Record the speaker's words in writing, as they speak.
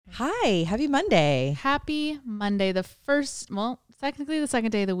Hi, happy Monday. Happy Monday, technically the second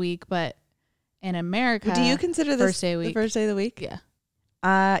day of the week, but in America, Do you consider this first day of the the week? first day of the week?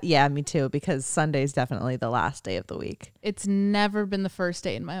 Yeah. Yeah, me too, because Sunday's definitely the last day of the week. It's never been the first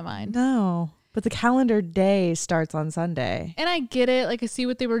day in my mind. No, but the calendar day starts on Sunday. And I get it. Like, I see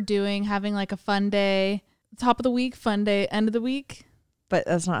what they were doing, having like a fun day, top of the week, fun day, end of the week. But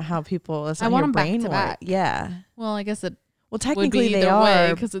that's not how people, that's I not want your them back brain to works. back. Yeah. Well, I guess it Well, would technically be they either way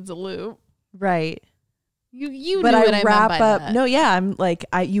are. because it's a loop. Right. You But knew what I I wrap meant by up. that. No, yeah, I'm like,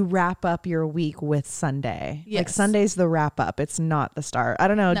 you wrap up your week with Sunday. Like Yes. Sunday's the wrap up. It's not the start. I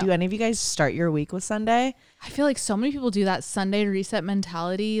don't know. No. Do any of you guys start your week with Sunday? I feel like so many people do that Sunday reset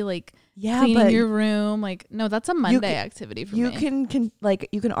mentality, like Yeah, cleaning but your room. Like, no, that's a Monday activity for you me.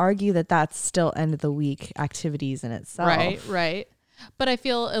 you can argue that that's still end of the week activities in itself. Right. But I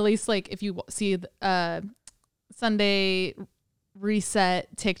feel at least like if you see Sunday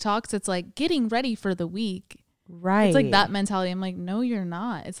reset TikToks, it's like getting ready for the week. Right. It's like that mentality. I'm like, no, you're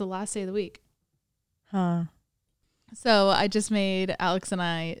not. It's the last day of the week. Huh. So I just made Alex and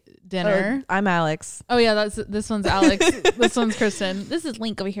I dinner. I'm Alex. Oh yeah, this one's Alex. This one's Kristen. This is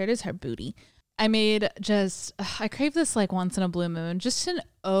Link over here. This is her booty. I made I crave this like once in a blue moon. Just an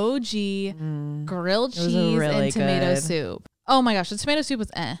OG grilled cheese really and tomato good. soup. Oh my gosh, the tomato soup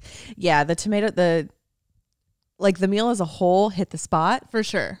was Yeah, the meal as a whole hit the spot, for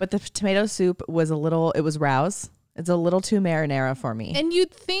sure. but the tomato soup was it was Rouse. It's a little too marinara for me. And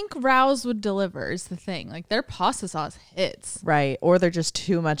you'd think Rouse would deliver is the thing. Like their pasta sauce hits. Right. Or they're just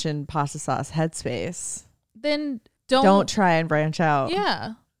too much in pasta sauce headspace. Then Don't try and branch out.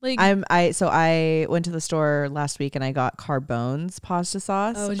 Yeah. Like I went to the store last week and I got Carbone's pasta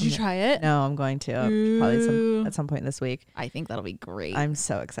sauce. Oh, did you try it? No, I'm going to probably at some point this week. I think that'll be great. I'm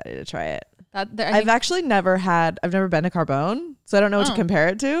so excited to try it. I've I've never been to Carbone, so I don't know what to compare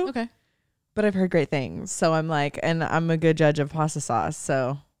it to. Okay. But I've heard great things. So I'm like, and I'm a good judge of pasta sauce.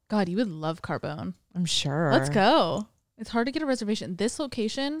 So God, you would love Carbone. I'm sure. Let's go. It's hard to get a reservation. This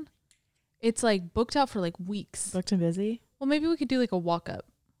location, it's like booked out for like weeks. Booked and busy. Well, maybe we could do like a walk up.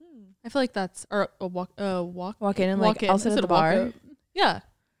 I feel like that's or a walk in and like I'll sit at the bar. Yeah.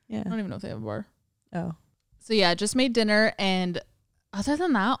 Yeah. I don't even know if they have a bar. Oh. So yeah, just made dinner, and other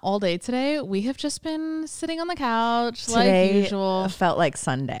than that, all day today we have just been sitting on the couch Today like usual. felt like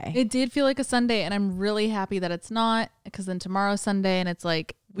Sunday. It did feel like a Sunday, and I'm really happy that it's not, because then tomorrow's Sunday, and it's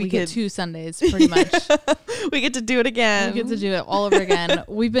like we get 2 Sundays pretty much. We get to do it again. We get to do it all over again.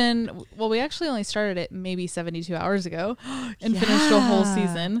 We actually only started it maybe 72 hours ago and finished a whole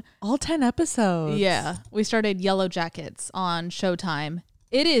season. All 10 episodes. Yeah. We started Yellow Jackets on Showtime.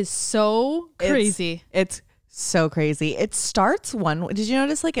 It is so crazy. It's so crazy. It starts did you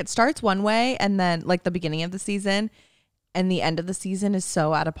notice like it starts one way and then like the beginning of the season and the end of the season is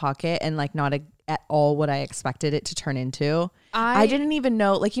so out of pocket and like not at all what I expected it to turn into. I didn't even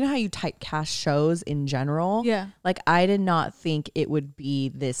know, like, you know how you typecast shows in general? Yeah. Like I did not think it would be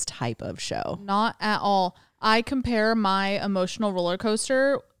this type of show. Not at all. I compare my emotional roller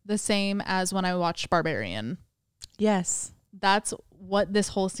coaster the same as when I watched Barbarian. Yes. That's what this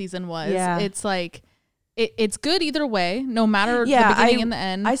whole season was. Yeah. It's like, it's good either way, no matter the beginning and the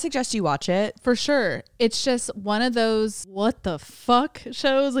end. I suggest you watch it. For sure. It's just one of those what the fuck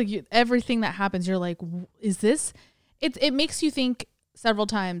shows. Like everything that happens, you're like, is this? It makes you think several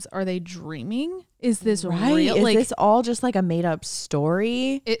times, are they dreaming? Is this real? Is like, this all just like a made up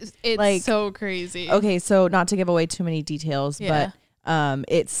story? It's like, so crazy. Okay, so not to give away too many details, Yeah. but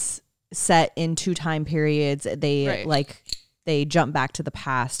they set in 2 time periods. They jump back to the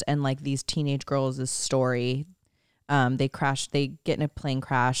past and like these teenage girls' story. They get in a plane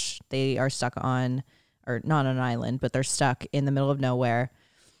crash. They are stuck not on an island, but they're stuck in the middle of nowhere.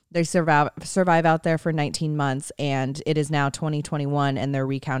 They survive out there for 19 months, and it is now 2021, and they're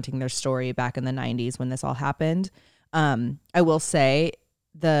recounting their story back in the 90s when this all happened. I will say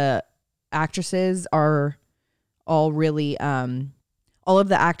the actresses are all really, all of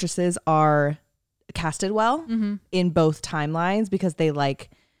the actresses are casted well in both timelines because they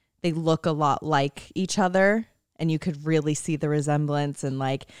look a lot like each other. And you could really see the resemblance and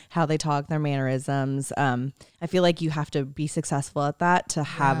like how they talk, their mannerisms. I feel like you have to be successful at that to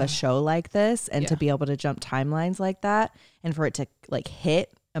have a show like this and to be able to jump timelines like that and for it to like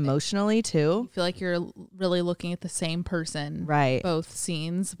hit emotionally too. I feel like you're really looking at the same person. Right. Both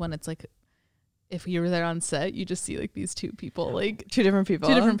scenes when it's like, if you were there on set, you just see like these 2 people, like 2 different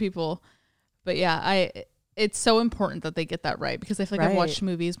people. But yeah, it's so important that they get that right because I feel like I've watched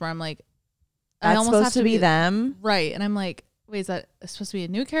movies where I'm like, that's I almost supposed have to be them. Right. And I'm like, wait, is that supposed to be a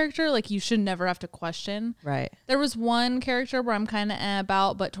new character? Like, you should never have to question. Right. There was one character where I'm kind of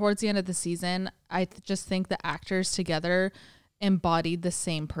about, but towards the end of the season, I just think the actors together embodied the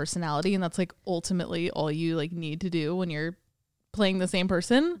same personality, and that's like ultimately all you like need to do when you're playing the same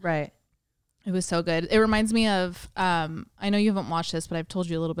person. Right. It was so good. It reminds me of I know you haven't watched this, but I've told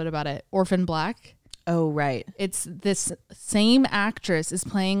you a little bit about it. Orphan Black. Oh, right. It's this same actress is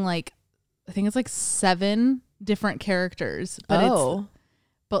playing like, I think it's like 7 different characters, but I don't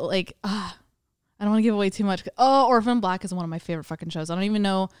want to give away too much. Oh, Orphan Black is one of my favorite fucking shows. I don't even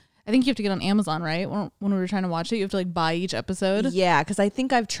know. I think you have to get on Amazon, right? When we were trying to watch it, you have to like buy each episode. Yeah, because I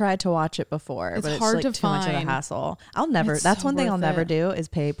think I've tried to watch it before, but it's hard like to too find. Much of a hassle. I'll never. It's that's so one thing I'll never do is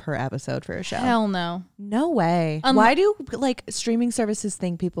pay per episode for a show. Hell no. No way. Why do like streaming services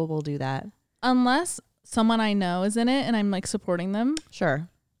think people will do that? Unless someone I know is in it and I'm like supporting them. Sure.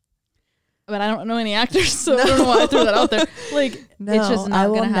 But I don't know any actors, so I don't know why I threw that out there. Like, no, it's just not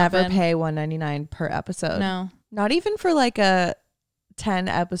going to happen. I will never pay $1.99 per episode. No. Not even for like a 10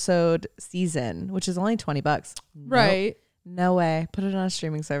 episode season, which is only $20. Right. Nope. No way. Put it on a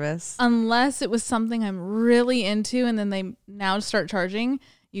streaming service. Unless it was something I'm really into and then they now start charging.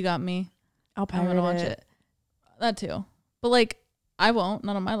 You got me. I'm gonna watch it. That too. But like, I won't.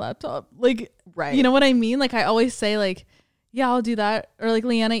 Not on my laptop. Like, right. You know what I mean? Like, I always say like, yeah, I'll do that. Or like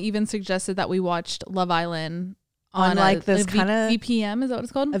Leanna even suggested that we watched Love Island on like this kind of VPN. Is that what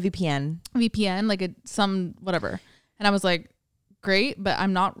it's called? A VPN, like some whatever. And I was like, great, but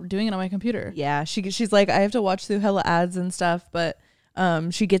I'm not doing it on my computer. Yeah, she's like, I have to watch through hella ads and stuff, but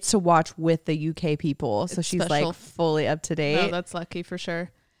she gets to watch with the UK people, so she's special. Like fully up to date. No, that's lucky for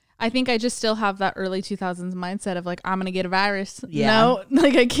sure. I think I just still have that early 2000s mindset of like, I'm gonna get a virus. Yeah, no,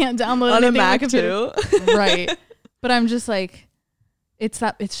 like I can't download on anything a Mac too. Right. But I'm just like, it's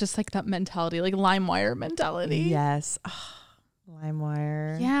just like that mentality, like LimeWire mentality. Yes.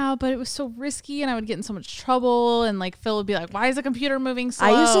 LimeWire. Yeah, but it was so risky and I would get in so much trouble and like Phil would be like, why is the computer moving slow?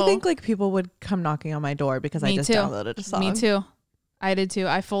 I used to think like people would come knocking on my door because I just downloaded a song. Me too. I did too.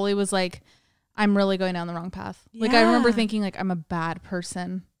 I fully was like, I'm really going down the wrong path. Yeah. Like I remember thinking like I'm a bad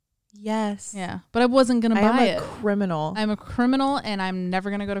person. Yes. Yeah. But I wasn't going to buy it. I'm a criminal. I'm a criminal and I'm never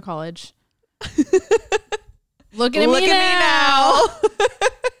going to go to college. Look at me now.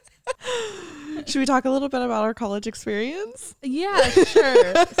 Should we talk a little bit about our college experience? Yeah,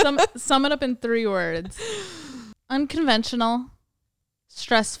 sure. Sum it up in 3 words. Unconventional,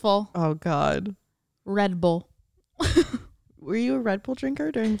 stressful. Oh, God. Red Bull. Were you a Red Bull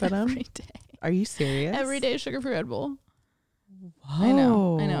drinker during Venom? Every day. Are you serious? Every day sugar-free Red Bull. Whoa. I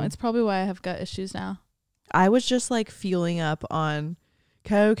know. It's probably why I have gut issues now. I was just like fueling up on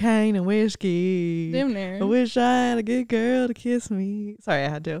cocaine and whiskey. Damn near. I wish I had a good girl to kiss me. Sorry, I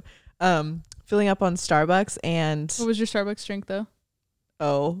had to. Filling up on Starbucks and... What was your Starbucks drink, though?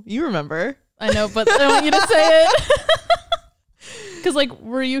 Oh, you remember. I know, but I want you to say it. Because, like,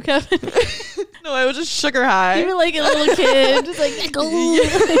 were you, Kevin? No, I was just sugar high. You were like a little kid. Just like, like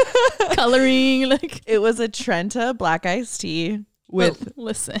coloring. Like. It was a Trenta black iced tea with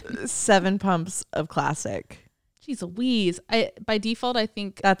 7 pumps of classic. Jeez Louise. By default, I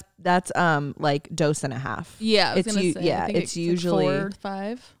think that's like dose and a half. Yeah, I was gonna say. Yeah, it's usually like 4 or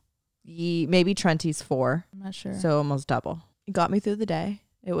 5. Maybe Trenti's 4. I'm not sure. So almost double. It got me through the day.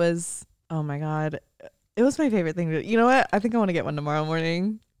 It was, oh my God, it was my favorite thing to. You know what? I think I want to get one tomorrow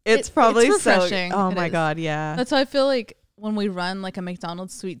morning. It's probably refreshing. Oh my God, yeah. That's how I feel like when we run like a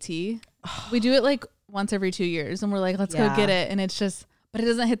McDonald's sweet tea. We do it like once every 2 years, and we're like, let's go get it, and it's just, but it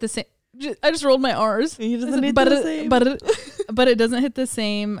doesn't hit the same. I just rolled my R's. It doesn't hit the same. But it doesn't hit the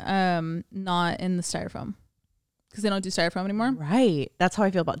same. Not in the styrofoam because they don't do styrofoam anymore. Right. That's how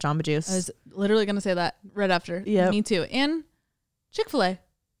I feel about Jamba Juice. I was literally gonna say that right after. Yeah. Me too. And Chick-fil-A.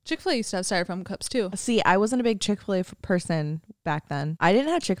 Chick-fil-A used to have styrofoam cups too. See, I wasn't a big Chick-fil-A person back then. I didn't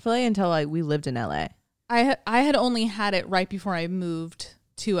have Chick-fil-A until like we lived in LA. I had only had it right before I moved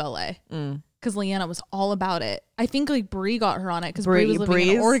to LA. Because Leanna was all about it. I think like Bree got her on it because Bree was living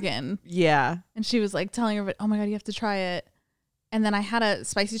in Oregon. Yeah. And she was like telling her, oh my God, you have to try it. And then I had a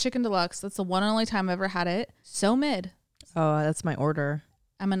spicy chicken deluxe. That's the one and only time I've ever had it. So mid. Oh, that's my order.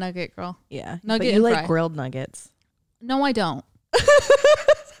 I'm a nugget girl. Yeah. Nugget but you and like fry. Grilled nuggets. No, I don't.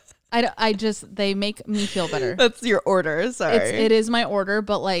 I just, they make me feel better. That's your order. Sorry. It is my order,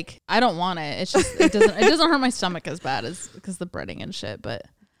 but like, I don't want it. It's just, it doesn't hurt my stomach as bad as because the breading and shit, but.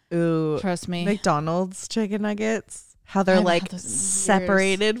 Ooh, trust me. McDonald's chicken nuggets, how they're like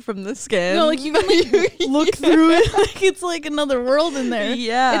separated from the skin. No, like you can like look through it like it's like another world in there.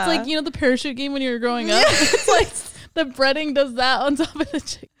 Yeah. It's like, you know, the parachute game when you were growing up. It's like The breading does that on top of the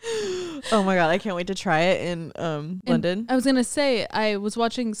chicken. Oh my God, I can't wait to try it in London. I was going to say, I was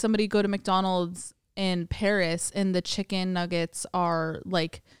watching somebody go to McDonald's in Paris, and the chicken nuggets are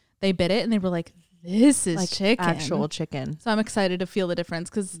like, they bit it and they were like, this is like chicken. Actual chicken. So I'm excited to feel the difference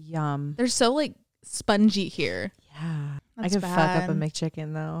because yum. They're so like spongy here. Yeah. I could fuck up a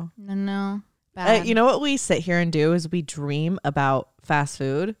McChicken though. No. Bad. You know what we sit here and do is we dream about fast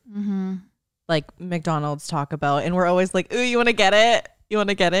food. Mm-hmm. Like McDonald's, Taco Bell, and we're always like, ooh, you want to get it? You want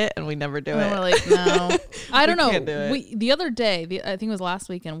to get it? And we never do it. We're like, no. I don't know. The other day, I think it was last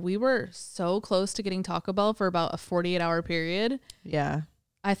weekend, we were so close to getting Taco Bell for about a 48-hour period. Yeah.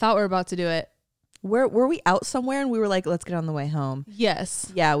 I thought we were about to do it. Were we out somewhere and we were like, let's get on the way home?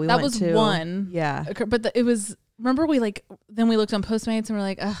 Yes. Yeah, we went to. That was one. Yeah. But it was, remember then we looked on Postmates and we're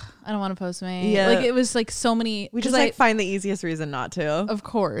like, ugh, I don't want a Postmate. Yeah. Like it was like so many. We just find the easiest reason not to. Of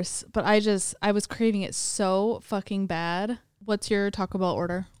course. But I was craving it so fucking bad. What's your Taco Bell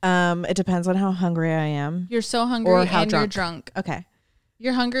order? It depends on how hungry I am. You're so hungry or how and drunk. You're drunk. Okay.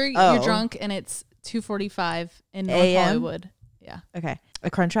 You're hungry, you're drunk, and it's 2:45 in North Hollywood. Yeah. Okay. A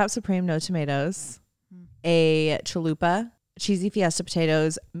Crunchwrap Supreme, no tomatoes. A chalupa, cheesy fiesta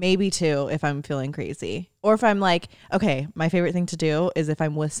potatoes, maybe 2 if I'm feeling crazy. Or if I'm like, okay, my favorite thing to do is if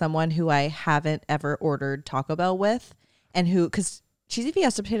I'm with someone who I haven't ever ordered Taco Bell with, and because cheesy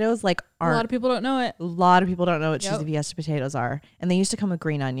fiesta potatoes like aren't. A lot of people don't know it. A lot of people don't know what cheesy fiesta potatoes are. And they used to come with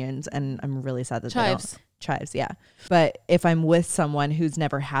green onions, and I'm really sad that Chives. they don't. Chives, yeah. But if I'm with someone who's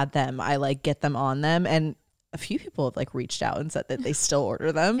never had them, I like get them on them, and a few people have like reached out and said that they still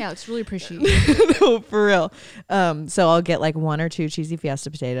order them. Yeah, it's really appreciated. No, for real. So I'll get like 1 or 2 cheesy fiesta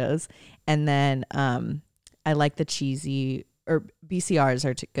potatoes, and then I like the cheesy or BCRs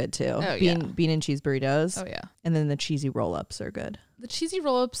are good too. Oh, bean and cheese burritos. Oh yeah. And then the cheesy roll-ups are good. The cheesy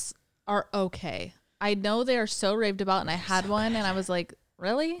roll-ups are okay. I know they are so raved about, and I had one and I was like,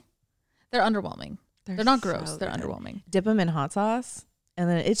 really? They're underwhelming. They're not gross. They're underwhelming. Dip them in hot sauce, and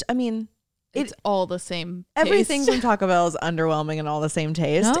then it's all the same taste. Everything from Taco Bell is underwhelming and all the same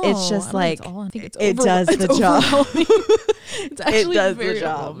taste. No, it's just like it does the job. It's actually it does very the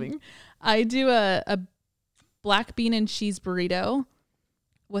job. overwhelming. I do a black bean and cheese burrito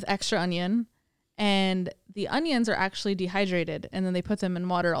with extra onion, and the onions are actually dehydrated, and then they put them in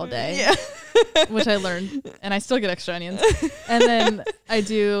water all day. Yeah. Which I learned, and I still get extra onions. And then I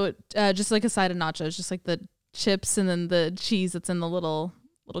do just like a side of nachos, just like the chips and then the cheese that's in the little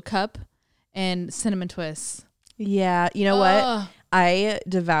cup. And cinnamon twists. Yeah. You know what? I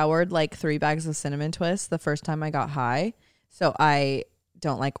devoured like 3 bags of cinnamon twists the first time I got high. So I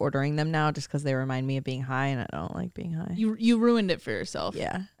don't like ordering them now just because they remind me of being high, and I don't like being high. You ruined it for yourself.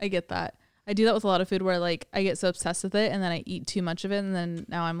 Yeah. I get that. I do that with a lot of food where like I get so obsessed with it and then I eat too much of it, and then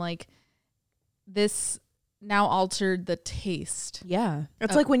now I'm like, this now altered the taste. Yeah.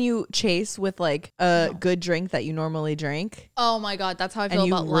 It's like when you chase with like a good drink that you normally drink. Oh my God. That's how I feel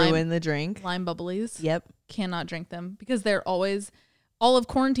about ruin the drink. Lime bubblies. Yep. Cannot drink them because they're always, all of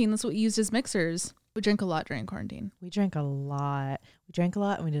quarantine, that's what we used as mixers. We drank a lot during quarantine. We drank a lot.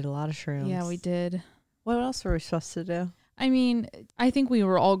 And we did a lot of shrooms. Yeah, we did. What else were we supposed to do? I mean, I think we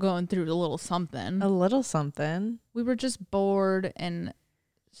were all going through a little something. A little something. We were just bored and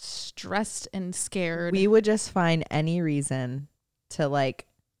stressed and scared. We would just find any reason to like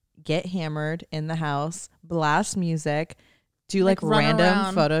get hammered in the house, blast music, do like random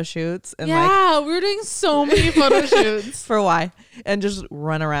around. Photo shoots, and we were doing so many photo shoots for why, and just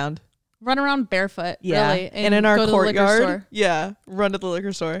run around barefoot. Yeah, really, and in our courtyard. Yeah, run to the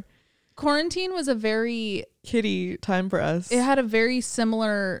liquor store. Quarantine was a very kiddie time for us. It had a very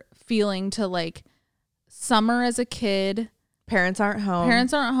similar feeling to like summer as a kid. Parents aren't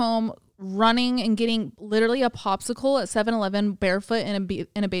home. Running and getting literally a popsicle at 7-Eleven barefoot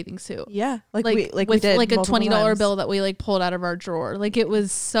in a bathing suit. Yeah. With we did like a $20 bill that we like pulled out of our drawer. Like it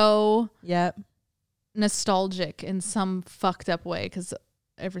was so nostalgic in some fucked up way because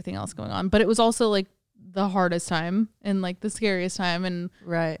everything else going on. But it was also like the hardest time and like the scariest time. And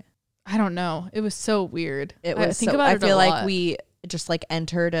right. I don't know. It was so weird. It was I feel like we just like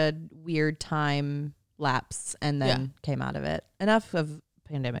entered a weird time lapse and then came out of it. Enough of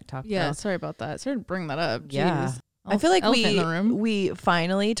pandemic talk. Yeah, though. Sorry about that. Sorry to bring that up. Jeez. Yeah. I feel like we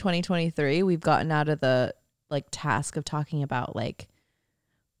finally 2023 we've gotten out of the like task of talking about like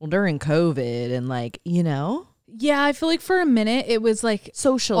during COVID and like, you know. Yeah, I feel like for a minute it was like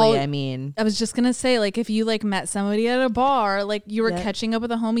socially, I was just gonna say like if you like met somebody at a bar, like you were catching up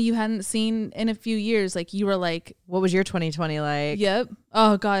with a homie you hadn't seen in a few years, like you were like, what was your 2020 like? Yep.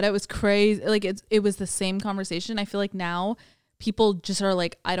 Oh God, it was crazy. Like it was the same conversation. I feel like now people just are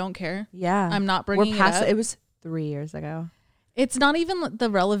like, I don't care. Yeah. I'm not bringing it up. 3 years ago. It's not even the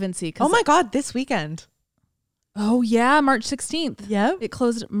relevancy. Oh my God, this weekend. Oh yeah, March 16th. Yep. It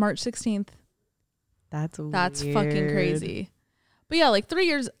closed March 16th. That's fucking crazy. But yeah, like 3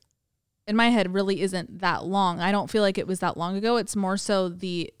 years in my head really isn't that long. I don't feel like it was that long ago. It's more so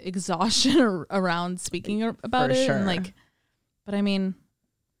the exhaustion around speaking about For it. sure. And like, but I mean,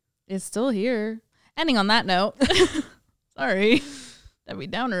 it's still here. Ending on that note. Sorry. Debbie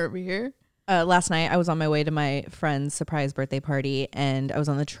Downer over here. Last night I was on my way to my friend's surprise birthday party, and I was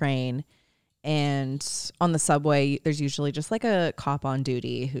on the train, and on the subway there's usually just like a cop on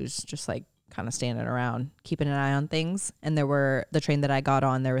duty who's just like kind of standing around keeping an eye on things. And there were, the train that I got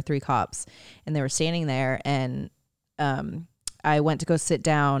on, there were 3 cops, and they were standing there, and I went to go sit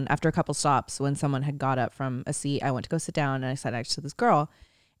down after a couple stops. When someone had got up from a seat, I went to go sit down, and I sat next to this girl,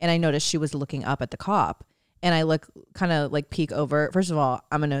 and I noticed she was looking up at the cop. And I look, kind of like peek over. First of all,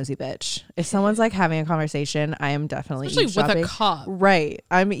 I'm a nosy bitch. If someone's like having a conversation, I am definitely especially with a cop. Right.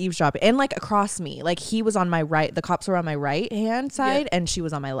 I'm eavesdropping. And like across me, like he was on my right. The cops were on my right hand side, and she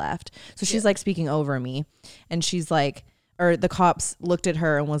was on my left. So she's like speaking over me, and she's like, or the cops looked at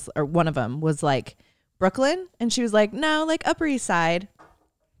her and was, or one of them was like, Brooklyn? And she was like, no, like Upper East Side.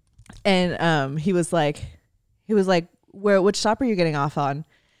 And he was like, which stop are you getting off on?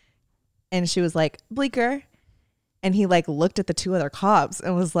 And she was like, Bleecker. And he like looked at the 2 other cops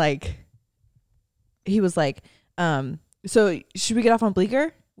and was like, he was like, so should we get off on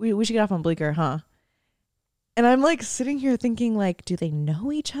Bleecker? We should get off on Bleecker, huh? And I'm like sitting here thinking, like, do they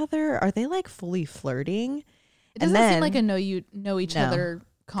know each other? Are they like fully flirting? It doesn't seem like a know each other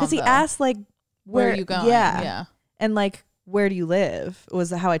combo. Because he asked like, where are you going? Yeah. And like, where do you live?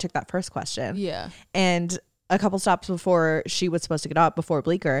 Was how I took that first question. Yeah. And a couple stops before she was supposed to get up, before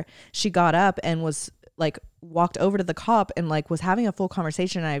Bleecker, she got up and was like, walked over to the cop and like was having a full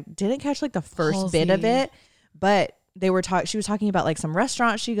conversation. I didn't catch like the first bit of it, but they were she was talking about like some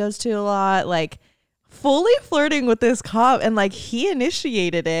restaurant she goes to a lot, like fully flirting with this cop, and like he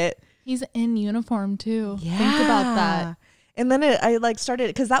initiated it. He's in uniform too. Yeah. Think about that. And then I like started,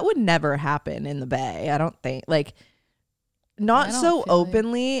 because that would never happen in the Bay. I don't think, like, not so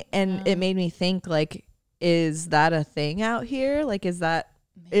openly. Like, and it made me think, like, is that a thing out here? Like, is that,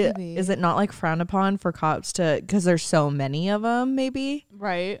 is it not like frowned upon for cops to, because there's so many of them, maybe?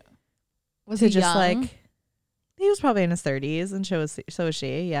 Right. Was to he just young? Like, he was probably in his 30s, and so was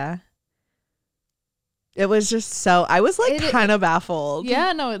she. Yeah. It was just so, I was like kind of baffled.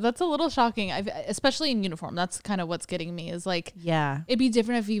 Yeah, no, that's a little shocking. Especially in uniform. That's kind of what's getting me, is like, yeah, it'd be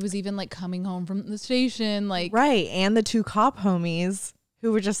different if he was even like coming home from the station, like, right. And the 2 cop homies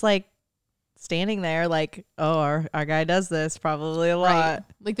who were just like standing there like, oh, our guy does this probably a lot. Right.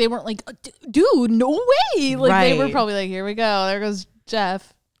 Like they weren't like, dude, no way. Like they were probably like, here we go. There goes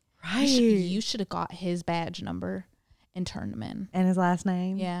Jeff. Right. You should have got his badge number and turned him in. And his last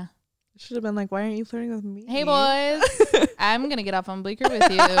name. Yeah. Should have been like, why aren't you flirting with me? Hey boys, I'm gonna get off on Bleecker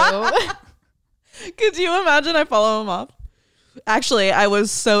with you. Could you imagine I follow him off? Actually, I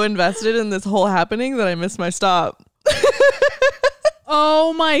was so invested in this whole happening that I missed my stop.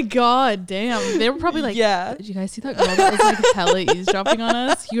 Oh my god, damn. They were probably like, yeah, did you guys see that girl that was like hella eavesdropping on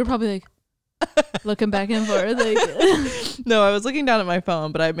us? You were probably like looking back and forth, like. No, I was looking down at my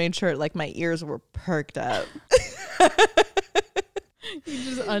phone, but I made sure like my ears were perked up. You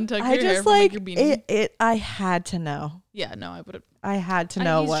just untuck your hair from like your beanie. I had to know. Yeah, no, I would have. I had to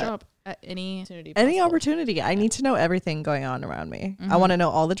know what. At any opportunity. Any opportunity. I need to know everything going on around me. I want to know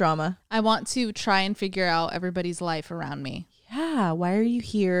all the drama. I want to try and figure out everybody's life around me. Yeah. Why are you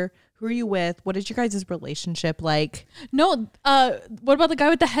here? Who are you with? What is your guys' relationship like? No. What about the guy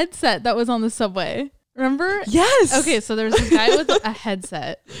with the headset that was on the subway? Remember? Yes. Okay, so there's this guy with a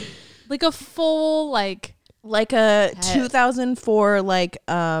headset, like a full like a 2004 like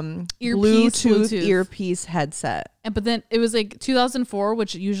Bluetooth earpiece headset. But then it was like 2004,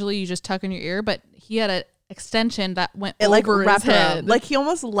 which usually you just tuck in your ear, but he had an extension that went over his head. Like he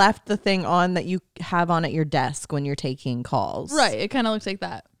almost left the thing on that you have on at your desk when you're taking calls. Right. It kind of looks like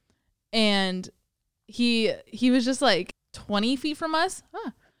that. And he was just like 20 feet from us.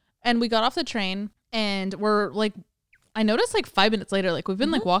 And we got off the train, and we're like, I noticed like 5 minutes later, like we've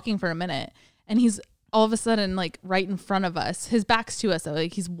been like walking for a minute, and he's all of a sudden like right in front of us. His back's to us, though.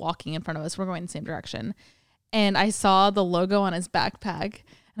 Like he's walking in front of us. We're going the same direction. And I saw the logo on his backpack,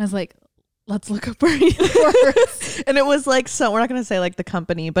 and I was like, let's look up where he works. And it was like, so we're not going to say like the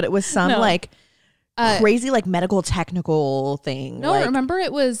company, but it was some like crazy like medical technical thing. No, like, remember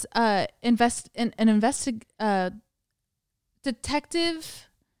it was detective.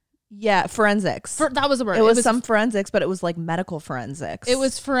 Yeah, forensics. That was the word. It was some forensics, but it was like medical forensics. It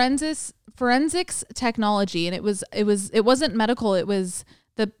was forensics forensics technology, and it wasn't medical. It was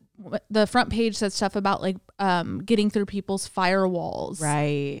the front page said stuff about like getting through people's firewalls,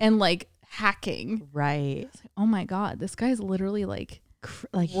 right, and like hacking, right. Like, oh my god, this guy's literally like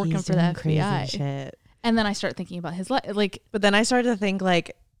working he's for the FBI. Shit. And then I start thinking about his like, but then I started to think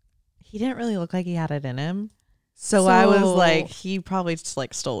like he didn't really look like he had it in him. So I was like, he probably just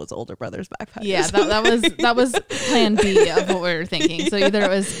like stole his older brother's backpack. Yeah, that was plan B of what we were thinking. So either it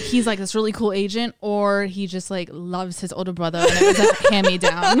was he's like this really cool agent, or he just like loves his older brother and it was a hand me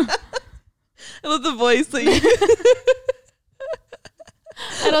down. I love the voice that you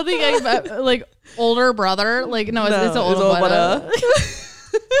I don't think I like older brother. Like no, it's an older brother.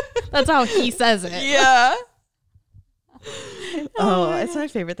 That's how he says it. Yeah. Oh, it's my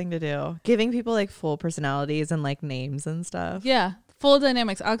favorite thing to do. Giving people like full personalities and like names and stuff. Yeah. Full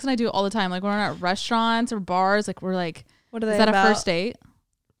dynamics. Alex and I do it all the time. Like when we're at restaurants or bars, like we're like, what are they is that about? A first date?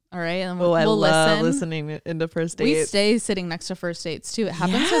 All right. And we'll I love listen. listening into first dates. We stay sitting next to first dates too. It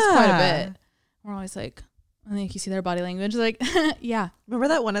happens to us quite a bit. We're always like, I think you see their body language. Like, yeah. Remember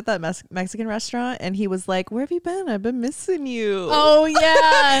that one at that Mexican restaurant? And he was like, where have you been? I've been missing you. Oh,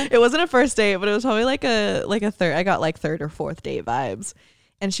 yeah. It wasn't a first date, but it was probably like a third. I got like third or fourth date vibes.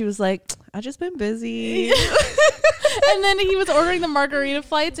 And she was like, I just been busy. And then he was ordering the margarita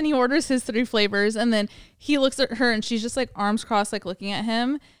flights and he orders his 3 flavors. And then he looks at her and she's just like arms crossed, like looking at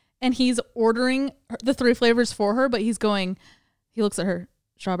him. And he's ordering the 3 flavors for her, but he looks at her,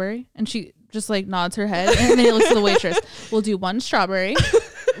 strawberry. And she just like nods her head. And then he looks at the waitress. We'll do 1 strawberry.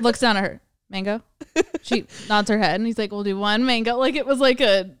 Looks down at her. Mango. She nods her head. And he's like, we'll do 1 mango. Like it was like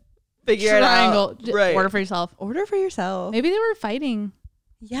a triangle. It out. Right. Order for yourself. Order for yourself. Maybe they were fighting.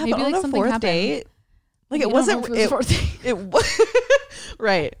 Yeah, maybe but on like a fourth date. Like it wasn't. It was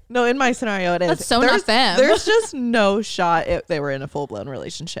right. No, in my scenario, it is. That's so not them. There's just no shot if they were in a full blown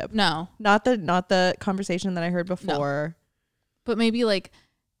relationship. No, not the conversation that I heard before. No. But maybe like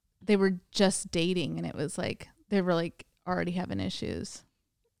they were just dating, and it was like they were like already having issues.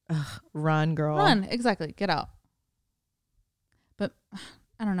 Ugh, run, girl. Run, exactly. Get out. But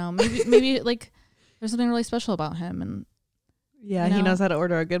I don't know. Maybe like there's something really special about him, and yeah, he knows how to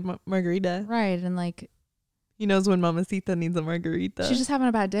order a good margarita. Right, and like. He knows when Mamacita needs a margarita. She's just having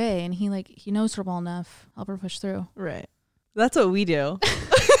a bad day, and he knows her well enough. Help her push through. Right. That's what we do.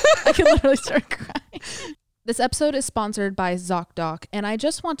 I can literally start crying. This episode is sponsored by ZocDoc, and I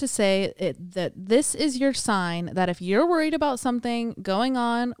just want to say that this is your sign that if you're worried about something going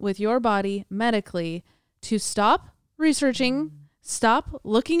on with your body medically, to stop researching. Stop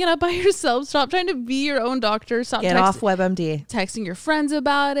looking it up by yourself. Stop trying to be your own doctor. Stop Get off WebMD. Texting your friends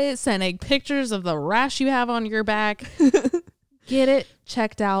about it. Sending pictures of the rash you have on your back. Get it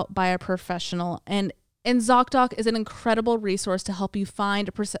checked out by a professional. And ZocDoc is an incredible resource to help you find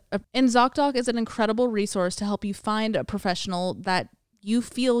a professional that you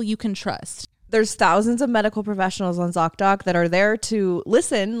feel you can trust. There's thousands of medical professionals on ZocDoc that are there to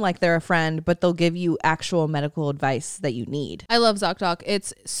listen like they're a friend, but they'll give you actual medical advice that you need. I love ZocDoc.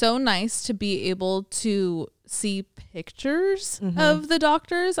 It's so nice to be able to see pictures of the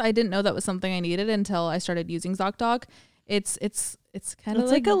doctors. I didn't know that was something I needed until I started using ZocDoc. It's kind of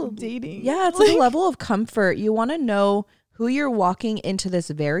like a dating. Yeah, it's like a level of comfort. You want to know who you're walking into this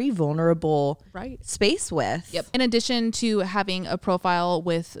very vulnerable space with. Yep. In addition to having a profile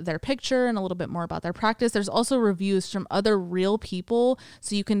with their picture and a little bit more about their practice, there's also reviews from other real people,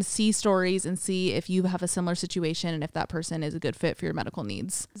 so you can see stories and see if you have a similar situation and if that person is a good fit for your medical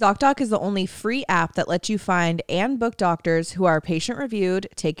needs. ZocDoc is the only free app that lets you find and book doctors who are patient reviewed,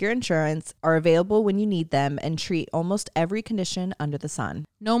 take your insurance, are available when you need them, and treat almost every condition under the sun.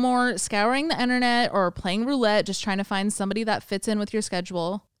 No more scouring the internet or playing roulette, just trying to find somebody that fits in with your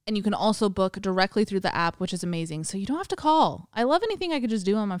schedule. And you can also book directly through the app, which is amazing. So you don't have to call. I love anything I could just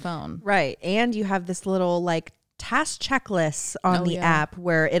do on my phone. Right. And you have this little like task checklist on the app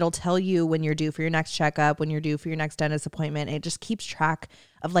where it'll tell you when you're due for your next checkup, when you're due for your next dentist appointment. It just keeps track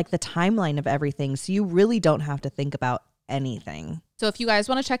of like the timeline of everything. So you really don't have to think about anything. So if you guys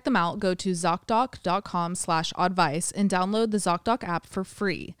want to check them out, go to ZocDoc.com/advice and download the ZocDoc app for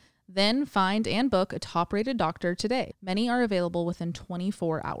free. Then find and book a top-rated doctor today. Many are available within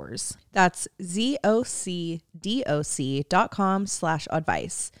 24 hours. That's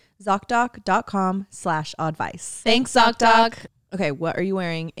ZocDoc.com/advice. ZocDoc.com/advice. Thanks, ZocDoc. Okay, what are you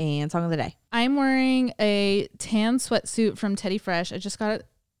wearing and song of the day? I'm wearing a tan sweatsuit from Teddy Fresh. I just got it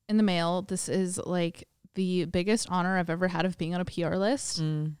in the mail. This is like the biggest honor I've ever had of being on a PR list.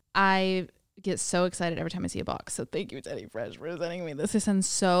 I get so excited every time I see a box. So thank you, Teddy Fresh, for sending me this. They sent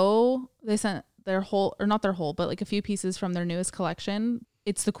their whole, or not their whole, but like a few pieces from their newest collection.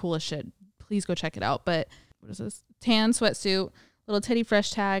 It's the coolest shit. please go check it out. But what is this? Tan sweatsuit, little Teddy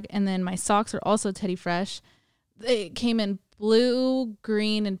Fresh tag, and then my socks are also Teddy Fresh. They came in blue,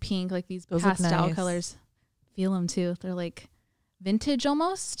 green, and pink, like these pastel colors. Feel them too. They're like vintage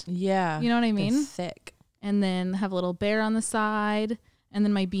almost. Yeah. You know what I mean? They're thick. And then have a little bear on the side. And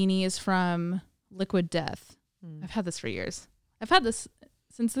then my beanie is from Liquid Death. I've had this for years. I've had this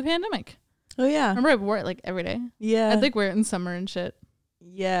since the pandemic. Oh, yeah. Remember I wore it like every day? Yeah. I'd like wear it in summer and shit.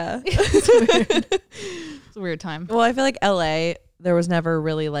 Yeah. It's weird. It's a weird time. Well, I feel like LA, there was never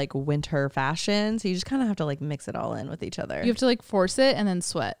really like winter fashion. So you just kind of have to like mix it all in with each other. You have to like force it and then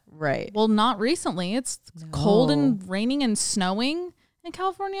sweat. Right. Well, not recently. It's cold and raining and snowing in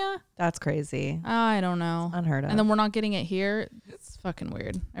California. That's crazy. I don't know. Unheard of. And then we're not getting it here. It's fucking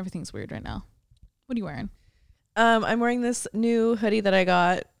weird. Everything's weird right now. What are you wearing? I'm wearing this new hoodie that I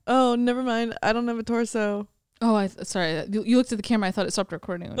got. Oh, never mind. I don't have a torso. Oh, sorry. You looked at the camera. I thought it stopped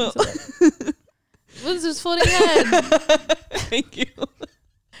recording when you said that. What is this floating head? Thank you.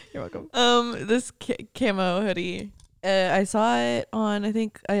 You're welcome. This camo hoodie. I saw it on, I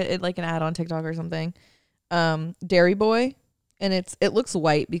think, like an ad on TikTok or something. Dairy Boy, and it looks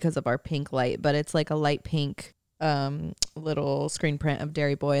white because of our pink light, but it's like a light pink little screen print of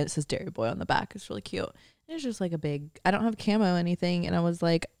Dairy Boy. It says Dairy Boy on the back. It's really cute. It's just like a big. I don't have camo anything, and I was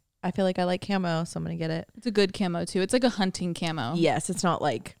like, I feel like I like camo, so I'm gonna get it. It's a good camo too. It's like a hunting camo. Yes, it's not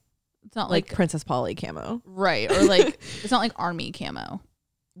like Princess Polly camo, right? Or like it's not like army camo,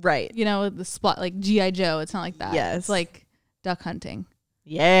 right? You know, the spot like GI Joe. It's not like that. Yes, it's like duck hunting.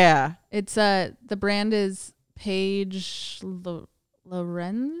 Yeah, it's the brand is Paige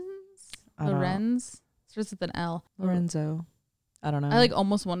Lorenz. Starts with an L. Lorenzo. I don't know. I like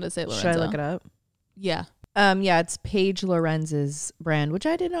almost wanted to say Lorenzo. Should I look it up? Yeah. Yeah, it's Paige Lorenz's brand, which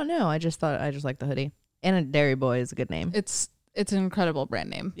I did not know. I just like the hoodie. And a Dairy Boy is a good name. It's an incredible brand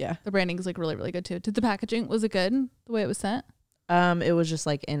name. Yeah. The branding is like really, really good too. Did the packaging, was it good the way it was sent? It was just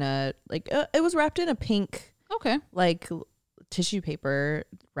like in a it was wrapped in a pink like tissue paper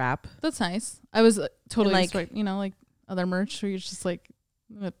wrap. That's nice. I was totally like like other merch where you're just like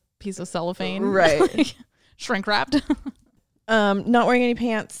a piece of cellophane. Right. Like, shrink wrapped. Not wearing any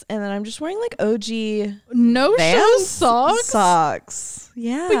pants, and then I'm just wearing like OG no-show socks.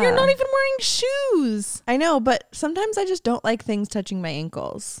 Yeah. But you're not even wearing shoes. I know, but sometimes I just don't like things touching my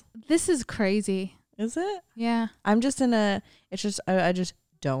ankles. This is crazy. Is it? Yeah. I'm just I just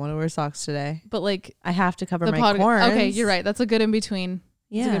don't want to wear socks today. But like I have to cover my corns. Okay, you're right. That's a good in between.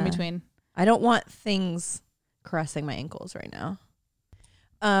 Yeah. That's a good in between. I don't want things caressing my ankles right now.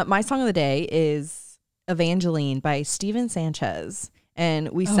 My song of the day is Evangeline by Steven Sanchez, and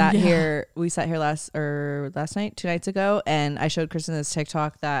we sat here last night, 2 nights ago, and I showed Kristen this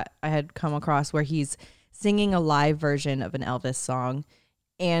TikTok that I had come across where he's singing a live version of an Elvis song,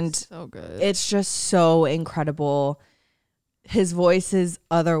 and so good. It's just so incredible. His voice is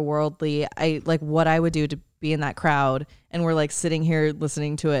otherworldly. I like what I would do to be in that crowd, and we're like sitting here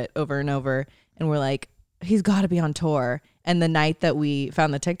listening to it over and over, and we're like, he's got to be on tour. And the night that we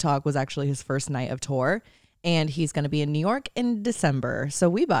found the TikTok was actually his first night of tour. And he's going to be in New York in December. So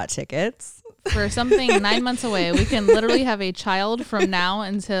we bought tickets. For something 9 months away. We can literally have a child from now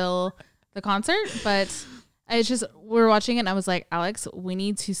until the concert. But it's just, we're watching it and I was like, Alex, we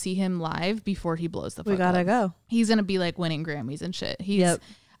need to see him live before he blows the fuck up. We got to go. He's going to be like winning Grammys and shit.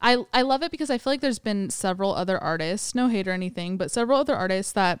 I love it because I feel like there's been several other artists, no hate or anything, but several other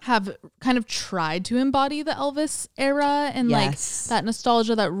artists that have kind of tried to embody the Elvis era and like that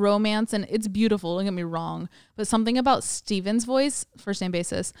nostalgia, that romance, and it's beautiful, don't get me wrong. But something about Steven's voice, first name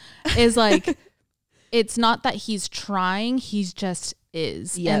basis, is like, it's not that he's trying, he's just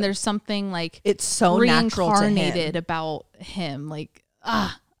is. Yep. And there's something like it's so natural to him. About him. Like,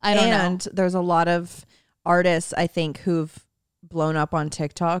 I don't know. And there's a lot of artists, I think, who've blown up on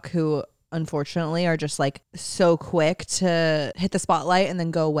TikTok who unfortunately are just like so quick to hit the spotlight and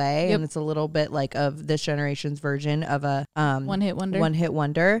then go away. Yep. And it's a little bit like of this generation's version of a one hit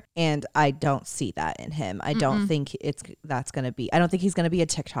wonder. And I don't see that in him. I don't think I don't think he's gonna be a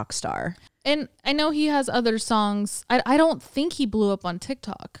TikTok star. And I know he has other songs. I don't think he blew up on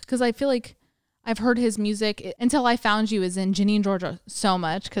TikTok because I feel like I've heard his music Until I Found You is in Ginny and Georgia so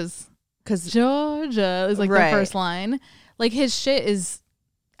much because Georgia is like the first line. Like his shit is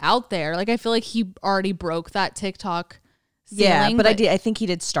out there. Like I feel like he already broke that TikTok ceiling. Yeah, but I think he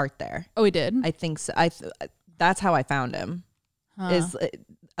did start there. Oh, he did? I think so. That's how I found him. Is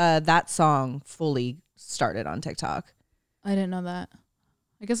that song fully started on TikTok. I didn't know that.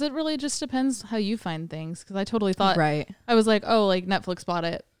 I guess it really just depends how you find things because I totally thought I was like, oh, like Netflix bought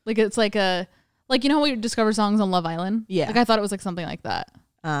it. Like it's like you know how we discover songs on Love Island? Yeah. Like I thought it was like something like that.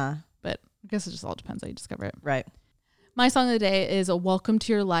 But I guess it just all depends how you discover it. Right. My song of the day is Welcome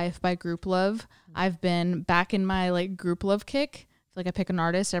to Your Life by Group Love. I've been back in my like Group Love kick. Like I pick an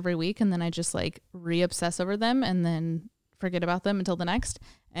artist every week and then I just like re-obsess over them and then forget about them until the next.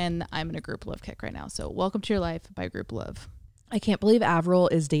 And I'm in a Group Love kick right now. So Welcome to Your Life by Group Love. I can't believe Avril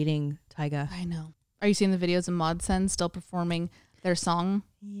is dating Tyga. I know. Are you seeing the videos of Modsen still performing their song?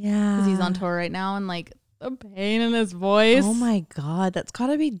 Yeah. Because he's on tour right now and like the pain in his voice. Oh my God. That's got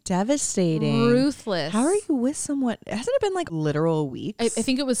to be devastating. Ruthless. How are you with someone? Hasn't it been like literal weeks? I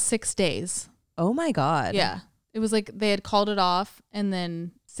think it was 6 days. Oh my God. Yeah. It was like they had called it off and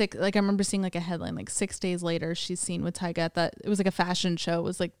then I remember seeing like a headline, like 6 days later, she's seen with Tyga at that. It was like a fashion show. It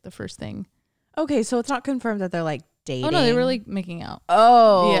was like the first thing. Okay. So it's not confirmed that they're like dating. Oh no, they were like making out.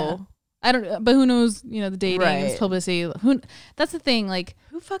 Oh. Yeah. I don't, but who knows, the dating, Right. publicity. That's the thing. Like,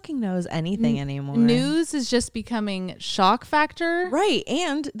 who fucking knows anything anymore? News is just becoming shock factor. Right.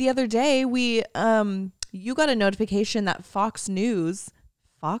 And the other day you got a notification that Fox News.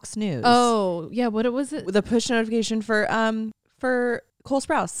 Oh, yeah. What was it? The push notification for Cole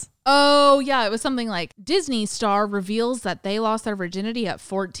Sprouse. Oh, yeah. It was something like Disney star reveals that they lost their virginity at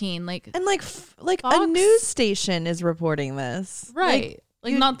 14. Like, And like Fox? a news station is reporting this. Right.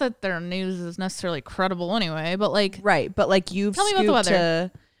 Like not that their news is necessarily credible anyway, but like. Right. But like you've Tell me about the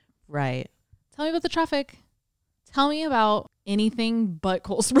weather. Right. Tell me about the traffic. Tell me about anything but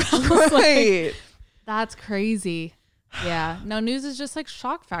Cole Sprouse. Right. Like, that's crazy. Yeah. No, news is just like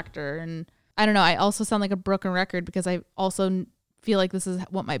shock factor. And I don't know. I also sound like a broken record because I also feel like this is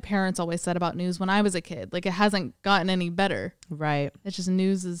what my parents always said about news when I was a kid. Like it hasn't gotten any better. Right. It's just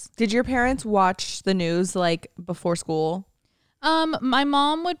news is. Did your parents watch the news like before school? My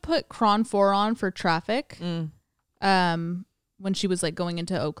mom would put Cron 4 on for traffic. When she was like going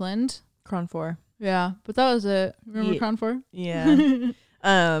into Oakland. Cron 4. Yeah. But that was it. Remember Cron 4? Yeah.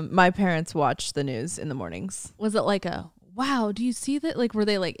 My parents watched the news in the mornings. Was it like wow, do you see that? Like, were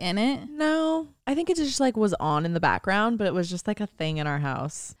they like in it? No, I think it just like was on in the background, but it was just like a thing in our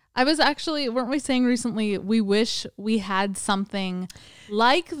house. I was actually, weren't we saying recently, we wish we had something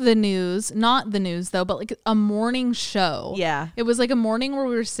like the news, not the news though, but like a morning show. Yeah. It was like a morning where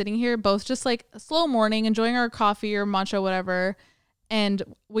we were sitting here, both just like a slow morning, enjoying our coffee or matcha, whatever. And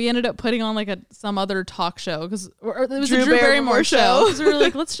we ended up putting on like some other talk show because it was a Drew Barrymore show. Because we were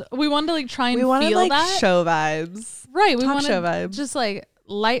like, we wanted to like try and feel like that. Show vibes. Right. We talk wanted show vibes. Just like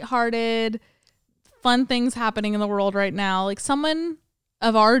lighthearted, fun things happening in the world right now. Like someone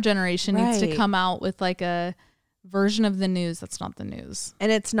of our generation needs to come out with like a version of the news that's not the news.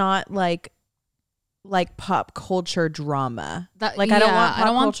 And it's not like pop culture drama. I don't want pop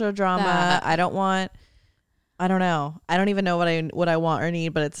culture drama. That. I don't know. I don't even know what I want or need,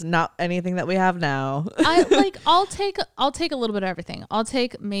 but it's not anything that we have now. I'll take a little bit of everything. I'll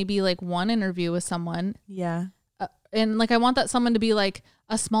take maybe like one interview with someone. Yeah. And like I want that someone to be like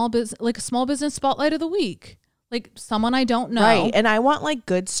a small business spotlight of the week. Like someone I don't know. Right. And I want like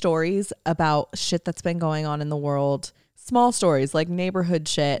good stories about shit that's been going on in the world. Small stories like neighborhood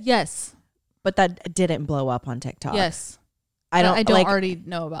shit. Yes. But that didn't blow up on TikTok. Yes. I don't already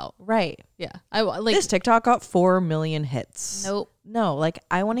know about. Right. Yeah. I like this TikTok got 4 million hits. Nope. No, like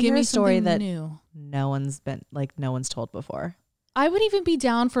I want to hear a story that new. no one's told before. I would even be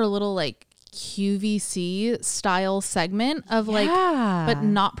down for a little like QVC style segment of like, but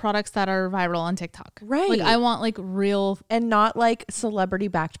not products that are viral on TikTok. Right. Like I want like real and not like celebrity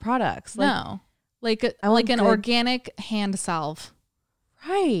backed products. No. Like an organic hand salve.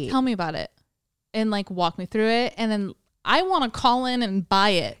 Right. Tell me about it and like walk me through it. And then I want to call in and buy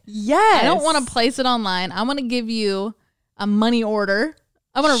it. Yes. I don't want to place it online. I want to give you a money order.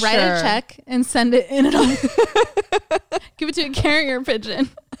 I want to write a check and send it in give it to a carrier pigeon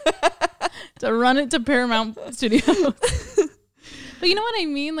to run it to Paramount Studios. But you know what I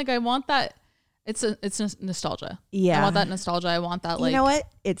mean? Like I want that. It's nostalgia. Yeah. I want that nostalgia. I want that like. You know what?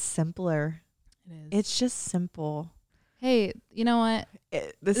 It's simpler. It is. It's just simple. Hey, you know what?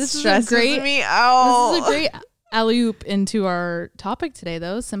 This stresses me out. This is a great alley-oop into our topic today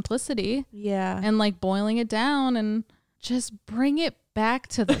though. Simplicity. Yeah. And like boiling it down and just bring it back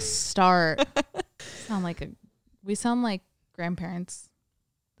to the start. We sound like grandparents.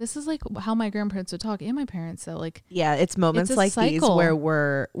 This is like how my grandparents would talk and my parents. So like, yeah, it's moments like these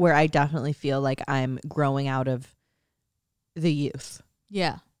where I definitely feel like I'm growing out of the youth.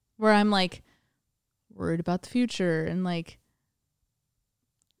 Yeah. Where I'm like worried about the future and like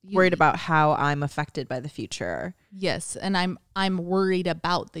worried about how I'm affected by the future. Yes. And I'm worried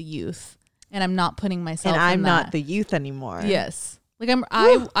about the youth and I'm not putting myself and I'm in not the youth anymore. Yes. Like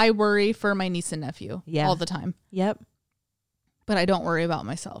I worry for my niece and nephew all the time. Yep. But I don't worry about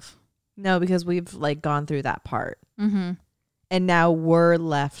myself. No, because we've like gone through that part. Mm-hmm. And now we're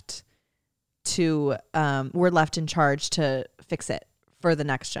left in charge to fix it for the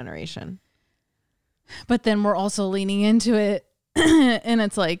next generation. But then we're also leaning into it. And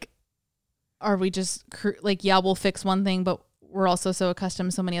it's like, are we just like, yeah, we'll fix one thing, but we're also so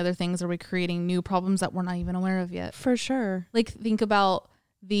accustomed to so many other things. Are we creating new problems that we're not even aware of yet? For sure. Like, think about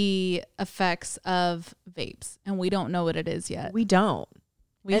the effects of vapes, and we don't know what it is yet. We don't.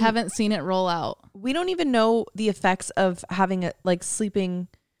 We haven't seen it roll out. We don't even know the effects of having it, like sleeping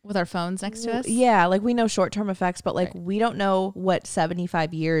with our phones next to us. Yeah, like we know short-term effects, but like we don't know what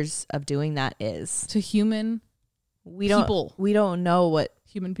 75 years of doing that is to human people. We don't know what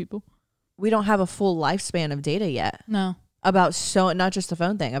human people. We don't have a full lifespan of data yet. No. About not just the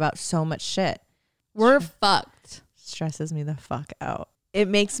phone thing, about so much shit. We're fucked. Stresses me the fuck out. It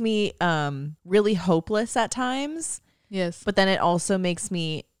makes me really hopeless at times. Yes. But then it also makes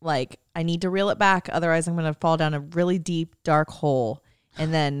me like, I need to reel it back. Otherwise I'm going to fall down a really deep, dark hole.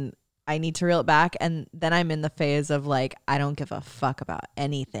 And then I need to reel it back. And then I'm in the phase of like, I don't give a fuck about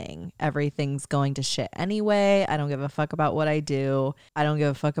anything. Everything's going to shit anyway. I don't give a fuck about what I do. I don't give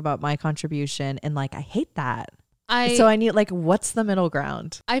a fuck about my contribution. And like, I hate that. So I need like, what's the middle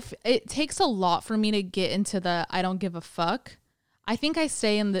ground? It takes a lot for me to get into the I don't give a fuck. I think I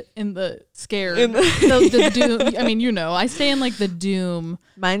stay in the scared, the doom. I mean, you know, I stay in like the doom.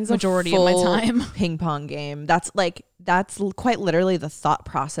 Mine's majority of my time. Ping pong game. That's quite literally the thought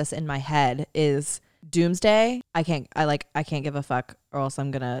process in my head is doomsday. I can't give a fuck or else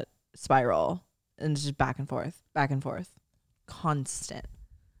I'm gonna spiral, and it's just back and forth, constant.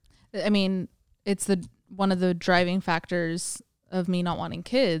 I mean, it's one of the driving factors of me not wanting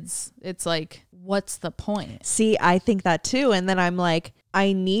kids. It's like, what's the point? See, I think that too. And then I'm like,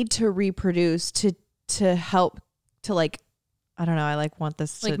 I need to reproduce to help to like, I don't know. I like want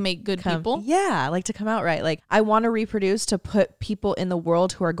this like to make good people. Yeah. Like to come out right. Like I want to reproduce to put people in the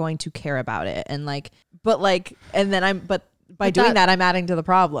world who are going to care about it. And like, but by doing that, I'm adding to the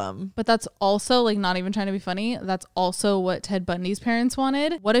problem. But that's also like, not even trying to be funny. That's also what Ted Bundy's parents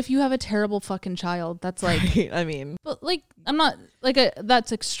wanted. What if you have a terrible fucking child? That's like, right, I mean, but like, I'm not like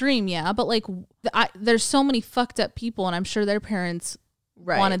that's extreme. Yeah. But like there's so many fucked up people, and I'm sure their parents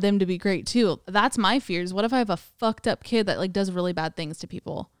wanted them to be great too. That's my fears. What if I have a fucked up kid that like does really bad things to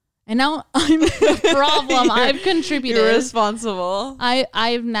people? And now I'm the problem. I've contributed. You're responsible.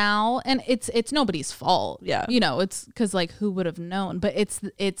 I've now, and it's nobody's fault. Yeah. You know, it's because like, who would have known? But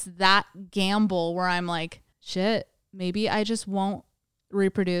it's that gamble where I'm like, shit, maybe I just won't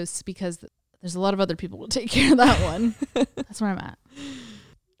reproduce because there's a lot of other people to take care of that one. That's where I'm at.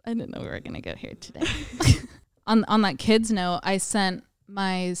 I didn't know we were going to go here today. On that kids note, I sent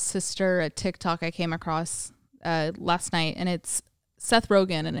my sister a TikTok I came across last night, and it's Seth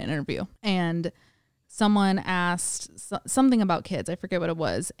Rogen in an interview, and someone asked something about kids. I forget what it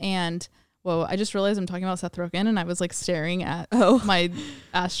was. And whoa, I just realized I'm talking about Seth Rogen, and I was like staring at my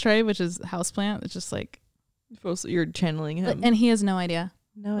ashtray, which is houseplant. It's just like, you're channeling him, and he has no idea.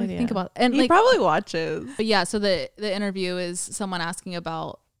 No idea. Think about it. And he probably watches. But yeah, so the interview is someone asking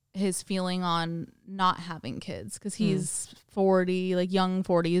about his feeling on not having kids, because he's 40, like young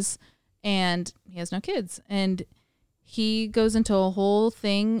 40s, and he has no kids. And he goes into a whole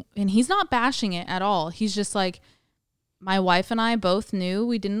thing, and he's not bashing it at all. He's just like, my wife and I both knew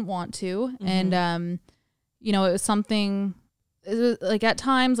we didn't want to. And, you know, it was something like at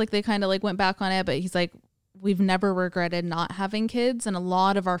times, like they kind of like went back on it, but he's like, we've never regretted not having kids. And a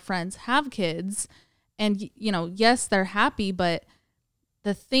lot of our friends have kids, and, you know, yes, they're happy, but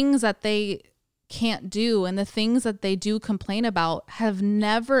the things that they can't do and the things that they do complain about have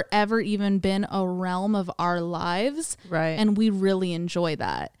never ever even been a realm of our lives, right? And we really enjoy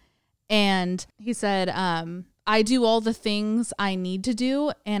that. And he said, I do all the things I need to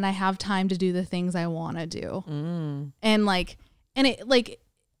do, and I have time to do the things I want to do. And like, and it like,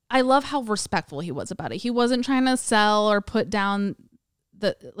 I love how respectful he was about it. He wasn't trying to sell or put down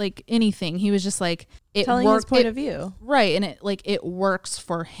the like anything. He was just like, it telling his point of view, right? And it like, it works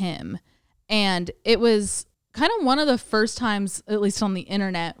for him. And it was kind of one of the first times, at least on the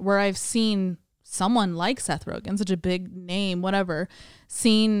internet, where I've seen someone like Seth Rogen, such a big name, whatever,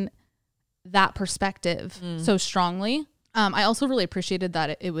 seen that perspective so strongly. I also really appreciated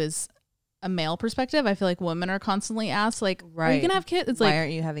that it was a male perspective. I feel like women are constantly asked, like, are you gonna have kids? It's like, why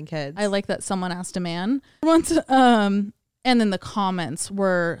aren't you having kids? I like that someone asked a man once. And then the comments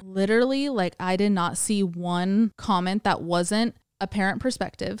were literally like, I did not see one comment that wasn't a parent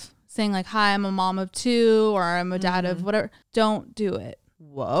perspective, saying like, hi, I'm a mom of 2, or I'm a dad of whatever. Don't do it.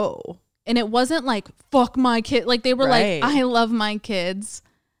 Whoa. And it wasn't like, fuck my kid. Like they were like, I love my kids.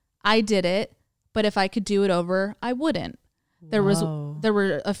 I did it, but if I could do it over, I wouldn't. There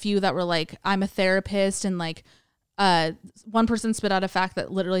were a few that were like, I'm a therapist, and like one person spit out a fact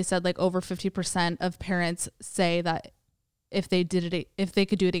that literally said like over 50% of parents say that if they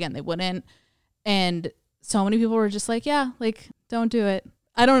could do it again, they wouldn't. And so many people were just like, yeah, like don't do it.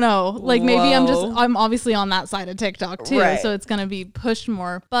 I don't know. Like maybe I'm obviously on that side of TikTok too. Right. So it's going to be pushed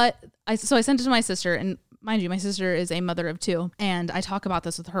more. But I sent it to my sister, and mind you, my sister is a mother of 2, and I talk about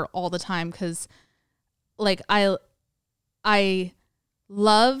this with her all the time because like I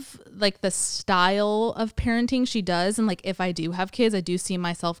love like the style of parenting she does. And like, if I do have kids, I do see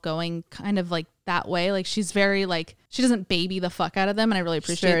myself going kind of like that way. Like she's very like, she doesn't baby the fuck out of them. And I really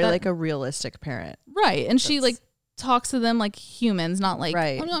appreciate that. Like a realistic parent. Right. And she like talks to them like humans, not like,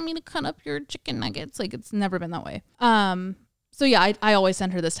 oh, you want me to cut up your chicken nuggets? Like it's never been that way. So yeah, I always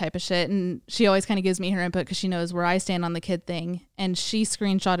send her this type of shit, and she always kind of gives me her input because she knows where I stand on the kid thing. And she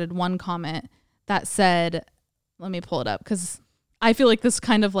screenshotted one comment that said, let me pull it up because I feel like this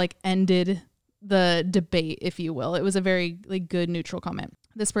kind of like ended the debate, if you will. It was a very like good neutral comment.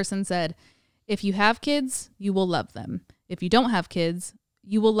 This person said, if you have kids, you will love them. If you don't have kids,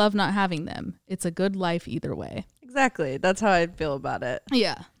 you will love not having them. It's a good life either way. Exactly. That's how I feel about it.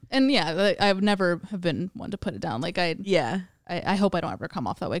 Yeah. And yeah, I would never have been one to put it down. Like I hope I don't ever come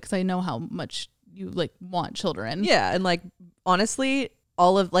off that way because I know how much you like want children. Yeah. And like, honestly,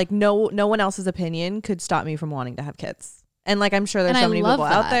 all of like no one else's opinion could stop me from wanting to have kids. And like, I'm sure there's so many people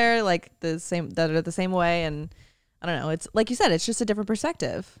out there like that are the same way. And I don't know. It's like you said, it's just a different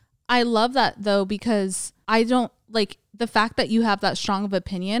perspective. I love that though, because I don't like the fact that you have that strong of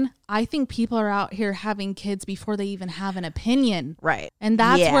opinion. I think people are out here having kids before they even have an opinion. Right. And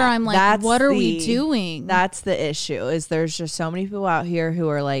that's where I'm like, what are we doing? That's the issue, is there's just so many people out here who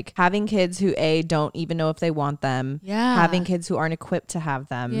are like having kids who don't even know if they want them. Yeah. Having kids who aren't equipped to have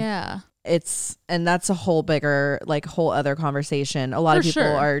them. Yeah. And that's a whole bigger, like whole other conversation. A lot of people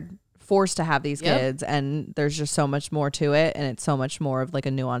are forced to have these kids, and there's just so much more to it, and it's so much more of like a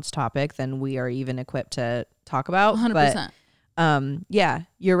nuanced topic than we are even equipped to talk about. 100%. But yeah,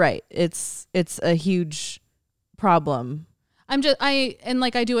 you're right. It's a huge problem. I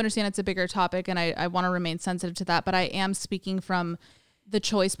do understand it's a bigger topic, and I want to remain sensitive to that, but I am speaking from the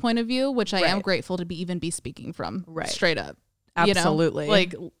choice point of view, which I am grateful to be speaking from straight up. Absolutely. You know?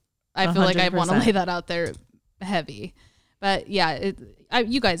 Like I feel 100%. Like I want to lay that out there heavy. But yeah,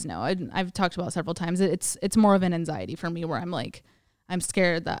 you guys know, I've talked about it several times. It's more of an anxiety for me where I'm like, I'm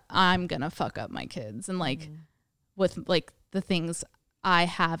scared that I'm going to fuck up my kids, and like with like the things I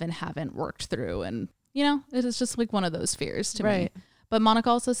have and haven't worked through. And, you know, it is just like one of those fears to me. But Monica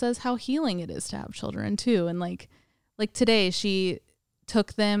also says how healing it is to have children too. And like today she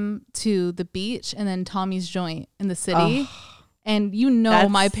took them to the beach and then Tommy's Joint in the city. And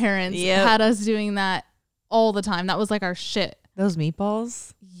my parents had us doing that all the time. That was like our shit. Those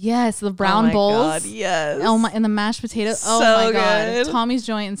meatballs? Yes, the brown bowls. God, yes. Oh my, and the mashed potatoes. So my God. Good. Tommy's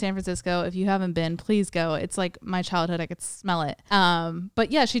Joint in San Francisco. If you haven't been, please go. It's like my childhood. I could smell it.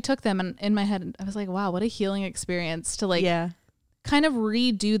 But yeah, she took them, and in my head, I was like, wow, what a healing experience to like kind of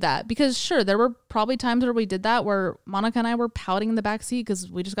redo that. Because sure, there were probably times where we did that where Monica and I were pouting in the back seat because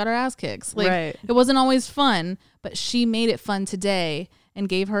we just got our ass kicked. Like it wasn't always fun, but she made it fun today and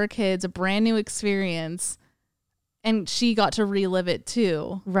gave her kids a brand new experience. And she got to relive it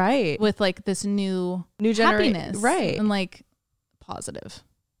too. Right. With like this new happiness. Right. And like positive.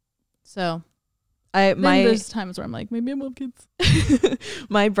 So there's times where I'm like, maybe I won't have kids.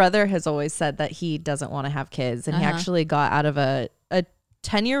 My brother has always said that he doesn't want to have kids. And he actually got out of a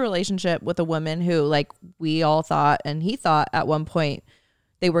 10-year relationship with a woman who like we all thought, and he thought at one point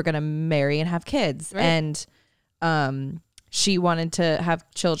they were going to marry and have kids. Right. And she wanted to have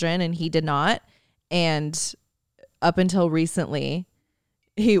children and he did not. And up until recently,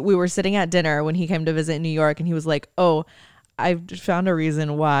 we were sitting at dinner when he came to visit in New York, and he was like, oh, I've found a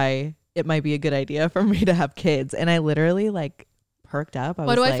reason why it might be a good idea for me to have kids. And I literally like perked up. I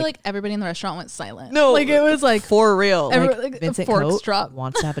feel like everybody in the restaurant went silent? No, like it was like for real. Like Vincent forks Cote dropped.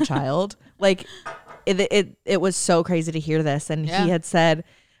 Wants to have a child. Like it was so crazy to hear this. And he had said,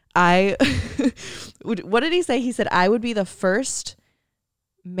 what did he say? He said, I would be the first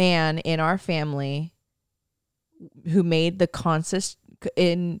man in our family who made the conscious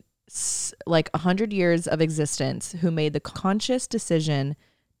in like 100 years of existence, who made the conscious decision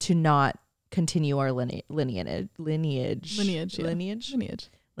to not continue our lineage.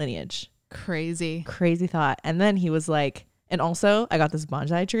 Crazy thought. And then he was like, and also I got this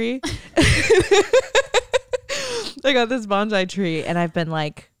bonsai tree. And I've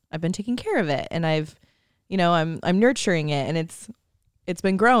been taking care of it, and I'm nurturing it, and it's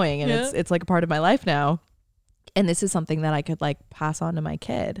been growing and it's like a part of my life now. And this is something that I could like pass on to my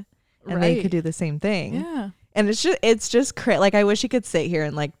kid and they could do the same thing. Yeah. And it's just like, I wish he could sit here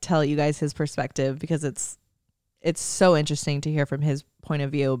and like tell you guys his perspective, because it's so interesting to hear from his point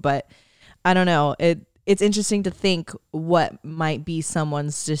of view. But I don't know. It's interesting to think what might be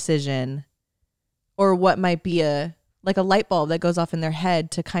someone's decision, or what might be a light bulb that goes off in their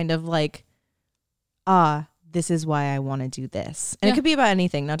head to kind of like, this is why I want to do this. And it could be about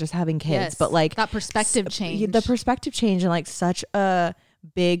anything, not just having kids, but like that perspective change. The perspective change, and like such a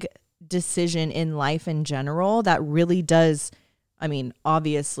big decision in life in general that really does, I mean,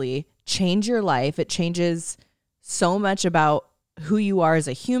 obviously change your life. It changes so much about who you are as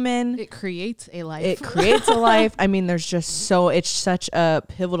a human. It creates a life. I mean, there's just it's such a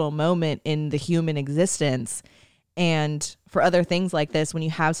pivotal moment in the human existence. And for other things like this, when you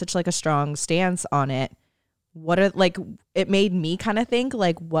have such like a strong stance on it, it made me kind of think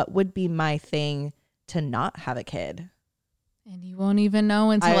like, what would be my thing to not have a kid? And you won't even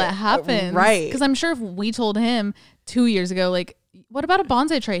know until it happens. Right. Because I'm sure if we told him 2 years ago, like, what about a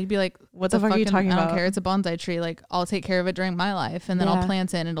bonsai tree? He'd be like, what the fuck are you talking about? I don't care. It's a bonsai tree. Like, I'll take care of it during my life, and then I'll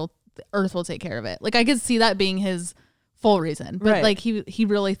plant it, and the earth will take care of it. Like, I could see that being his full reason. But like he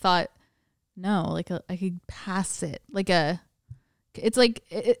really thought, no, like I could pass it. It's like,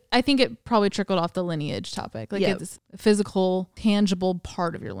 I think it probably trickled off the lineage topic. Like, it's a physical, tangible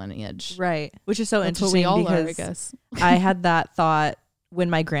part of your lineage. Right. Which is so That's interesting, what we all because are, I guess. I had that thought when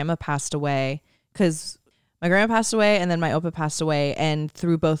my grandma passed away, because my grandma passed away and then my Opa passed away. And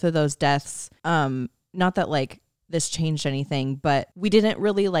through both of those deaths, not that like this changed anything, but we didn't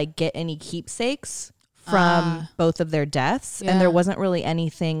really like get any keepsakes from both of their deaths. Yeah. And there wasn't really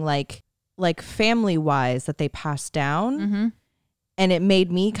anything like family wise that they passed down. Mm-hmm. And it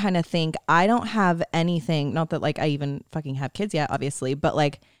made me kind of think, I don't have anything, not that like I even fucking have kids yet, obviously, but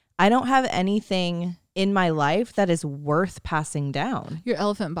like I don't have anything in my life that is worth passing down. Your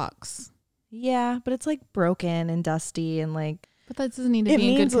elephant box. Yeah, but it's like broken and dusty and like. But that doesn't need to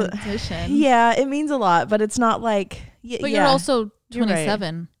be in good condition. Yeah, it means a lot, but it's not like. But you're also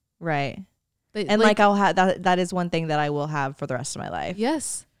 27. Right. And like I'll have that is one thing that I will have for the rest of my life.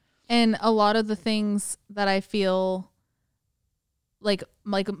 Yes. And a lot of the things that I feel like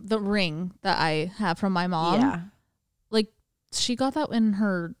the ring that I have from my mom, like she got that in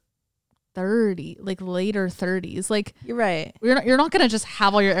her later 30s. Like, you're right. You're not gonna just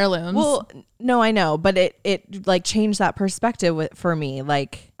have all your heirlooms. Well, no, I know, but it like changed that perspective for me.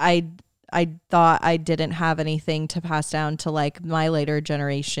 Like I thought I didn't have anything to pass down to like my later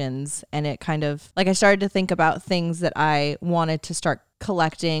generations, and it kind of like I started to think about things that I wanted to start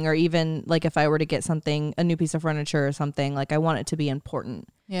collecting, or even like if I were to get something, a new piece of furniture or something, like I want it to be important.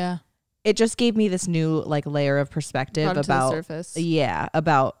 Yeah. It just gave me this new like layer of perspective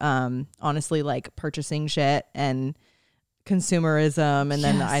about honestly like purchasing shit and consumerism, and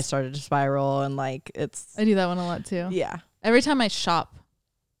then I started to spiral, and like I do that one a lot too. Yeah. Every time I shop,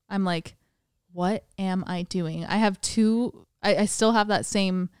 I'm like, what am I doing? I have I still have that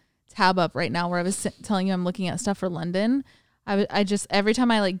same tab up right now where I was telling you I'm looking at stuff for London. I just, every time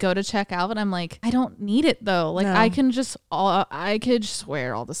I like go to check out, I'm like, I don't need it though. Like I could just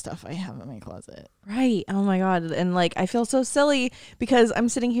wear all the stuff I have in my closet. Right. Oh my God. And like, I feel so silly because I'm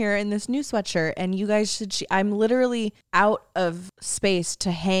sitting here in this new sweatshirt, and you guys I'm literally out of space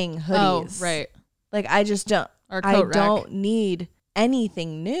to hang hoodies. Oh, right. Like I just don't need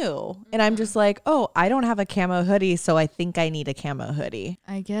anything new. And I'm just like, oh, I don't have a camo hoodie, so I think I need a camo hoodie.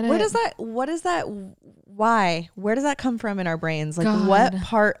 I get it. Where does that come from in our brains? Like what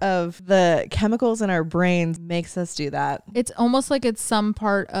part of the chemicals in our brains makes us do that? It's almost like it's some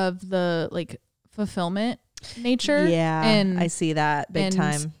part of the like fulfillment nature. Yeah. And I see that big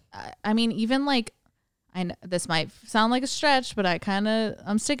time. I mean, even like, this might sound like a stretch, but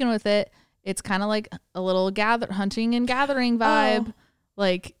I'm sticking with it. It's kind of like a little hunting and gathering vibe. Oh.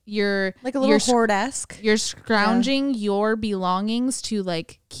 Like you're like a little hoard-esque. You're scrounging your belongings to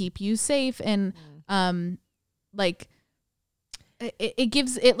like keep you safe, and like it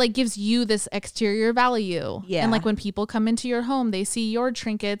gives you this exterior value. Yeah. And like when people come into your home, they see your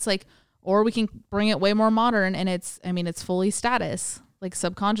trinkets, like, or we can bring it way more modern, and it's fully status. Like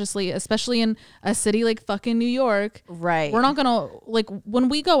subconsciously, especially in a city like fucking New York. Right. We're not going to, like, when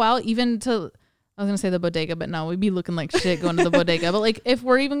we go out, even to, I was going to say the bodega, but no, we'd be looking like shit going to the bodega. But like, if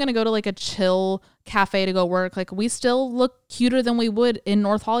we're even going to go to like a chill cafe to go work, like we still look cuter than we would in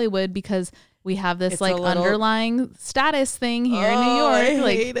North Hollywood, because we have this like underlying status thing here in New York. I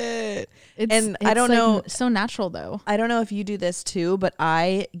like, hate it. It's I don't know. So natural though. I don't know if you do this too, but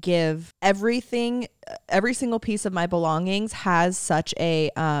I give everything, every single piece of my belongings has such a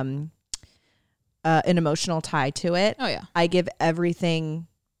an emotional tie to it. Oh yeah. I give everything,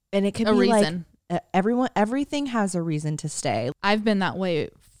 and it can a be reason. Like everything has a reason to stay. I've been that way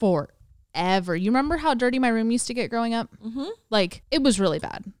forever. You remember how dirty my room used to get growing up? Mm-hmm. Like it was really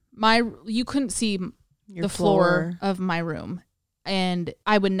bad. You couldn't see the floor of my room, and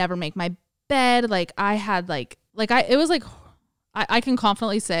I would never make my bed. Like I had it was like I can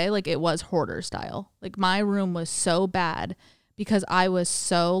confidently say like it was hoarder style. Like my room was so bad because I was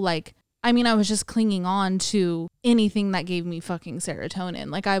so like, I mean, I was just clinging on to anything that gave me fucking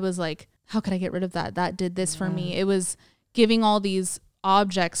serotonin. Like I was like, how could I get rid of that? That did this for me. It was giving all these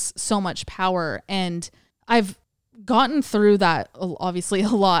objects so much power, and I've gotten through that obviously a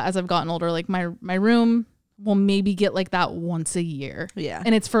lot as I've gotten older. Like my room will maybe get like that once a year. Yeah.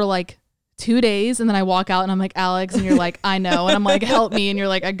 And it's for like 2 days, and then I walk out and I'm like, Alex, and you're like, I know, and I'm like, help me, and you're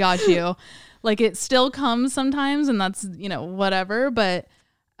like, I got you. Like it still comes sometimes, and that's, you know, whatever, but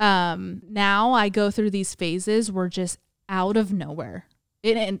now I go through these phases where just out of nowhere,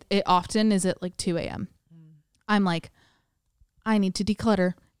 it often is at like 2 a.m. I'm like, I need to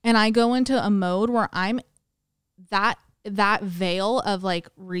declutter, and I go into a mode where I'm that veil of like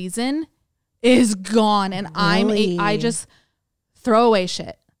reason is gone, and really? I just throw away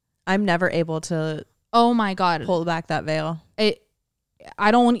shit. I'm never able to. Oh my God. Pull back that veil. It's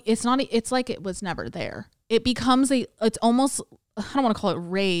like it was never there. It becomes it's almost, I don't want to call it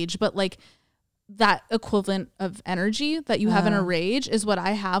rage, but like that equivalent of energy that you have in a rage is what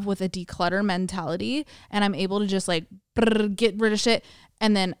I have with a declutter mentality. And I'm able to just like get rid of shit.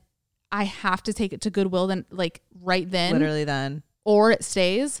 And then I have to take it to Goodwill then, like right then. Literally then. Or it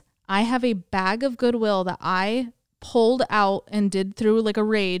stays. I have a bag of Goodwill that I pulled out and did through like a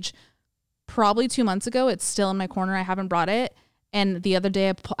rage probably 2 months ago. It's still in my corner. I haven't brought it. And the other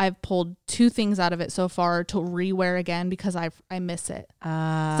day I've pulled 2 things out of it so far to rewear again because I miss it.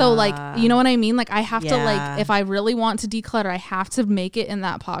 So like, you know what I mean? Like I have to like, if I really want to declutter, I have to make it in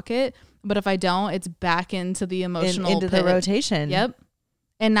that pocket. But if I don't, it's back into the emotional into the rotation. Yep.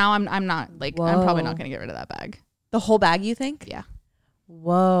 And now I'm not like, Whoa. I'm probably not going to get rid of that bag. The whole bag, you think? Yeah.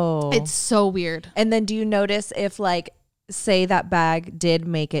 Whoa. It's so weird. And then do you notice if like, say that bag did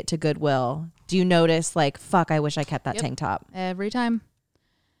make it to Goodwill, do you notice like, fuck, I wish I kept that tank top? Every time.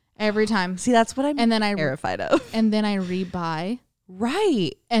 See, that's what I'm terrified of. And then I rebuy.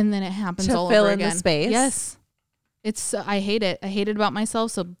 Right. And then it happens to all fill over in again. the space. Yes. I hate it. I hate it about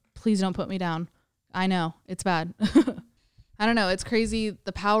myself. So please don't put me down. I know it's bad. I don't know. It's crazy.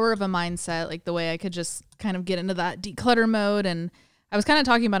 The power of a mindset, like the way I could just kind of get into that declutter mode. And I was kind of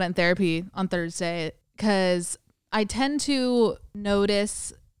talking about it in therapy on Thursday because I tend to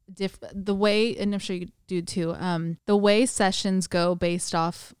notice the way, and I'm sure you do too, the way sessions go based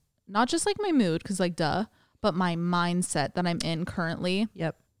off not just like my mood, because like duh, but my mindset that I'm in currently.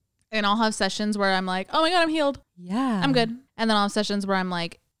 Yep. And I'll have sessions where I'm like, oh my God, I'm healed. Yeah. I'm good. And then I'll have sessions where I'm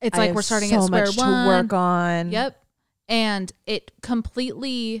like, it's like we're starting at square one. To work on. Yep. And it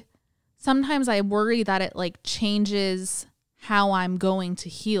completely, sometimes I worry that it like changes how I'm going to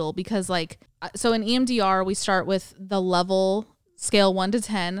heal, because like, so in EMDR, we start with the level scale 1 to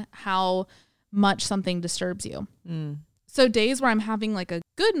 10, how much something disturbs you. So days where I'm having like a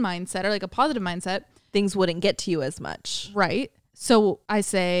good mindset or like a positive mindset, things wouldn't get to you as much. Right. So I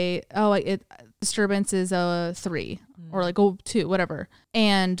say, oh, disturbance is a 3 or like 2, whatever.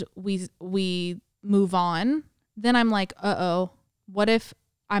 And we move on. Then I'm like, what if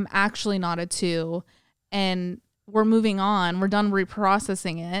I'm actually not a 2 and we're moving on, we're done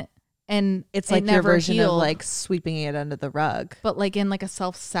reprocessing it, and it's like your version healed. Of like sweeping it under the rug, but like in like a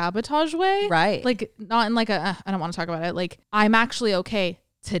self-sabotage way, right? Like not in like I don't want to talk about it, like I'm actually okay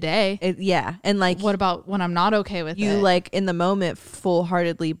today. Yeah. And like, what about when I'm not okay with it? You like in the moment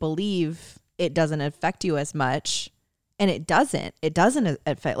full-heartedly believe it doesn't affect you as much, and it doesn't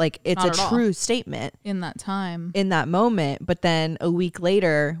affect, like it's a true statement in that time, in that moment. But then a week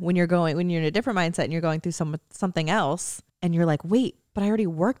later, when you're in a different mindset and you're going through something else, and you're like, wait, but I already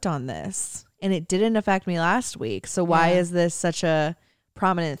worked on this and it didn't affect me last week. So why is this such a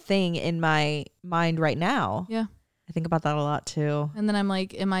prominent thing in my mind right now? Yeah. I think about that a lot too. And then I'm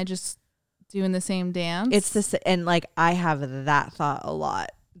like, am I just doing the same dance? It's this, and like I have that thought a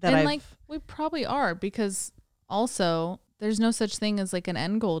lot. Like we probably are, because also there's no such thing as like an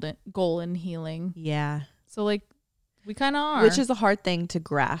end goal in healing. Yeah. So like We kind of are. Which is a hard thing to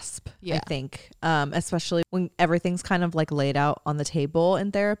grasp, I think, especially when everything's kind of like laid out on the table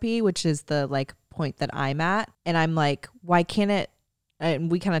in therapy, which is the like point that I'm at. And I'm like, why can't it?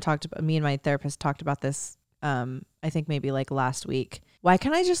 And we kind of talked about, me and my therapist talked about this, I think maybe like last week. Why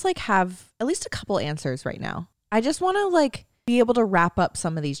can't I just like have at least a couple answers right now? I just want to like be able to wrap up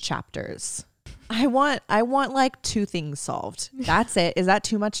some of these chapters. I want like 2 things solved. That's it. Is that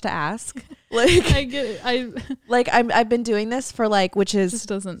too much to ask? Like I get it. I've been doing this for like, which is just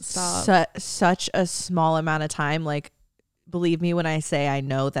doesn't stop. Such a small amount of time. Like, believe me when I say I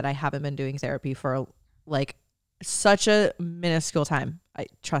know that I haven't been doing therapy for like such a minuscule time.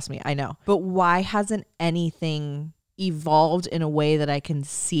 Trust me, I know. But why hasn't anything evolved in a way that I can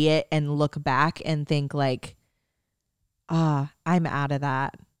see it and look back and think like, I'm out of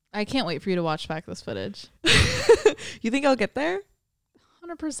that. I can't wait for you to watch back this footage. You think I'll get there?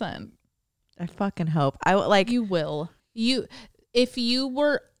 100%. I fucking hope. You will. If you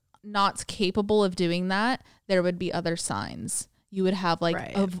were not capable of doing that, there would be other signs. You would have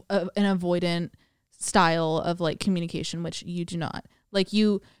like an avoidant style of like communication, which you do not. Like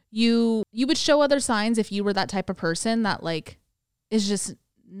you would show other signs if you were that type of person that like is just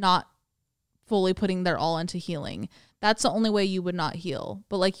not fully putting their all into healing. That's the only way you would not heal.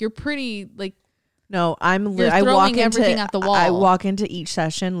 But like you're pretty like no, I walk everything at the wall. I walk into each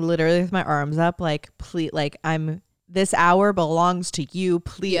session literally with my arms up, like please, like this hour belongs to you,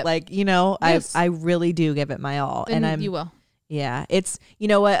 please, like yes. I really do give it my all, and you will. Yeah, it's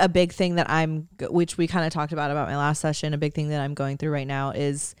what a big thing that which we kind of talked about my last session. A big thing that I'm going through right now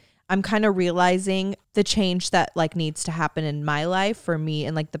is I'm kind of realizing the change that like needs to happen in my life for me,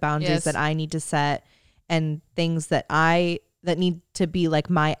 and like the boundaries that I need to set. And things that need to be like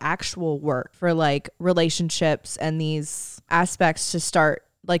my actual work for like relationships and these aspects to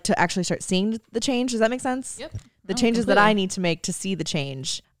actually start seeing the change. Does that make sense? Yep. The changes completely. That I need to make to see the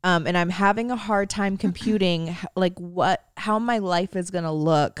change. And I'm having a hard time computing like how my life is going to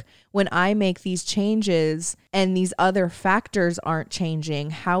look when I make these changes and these other factors aren't changing.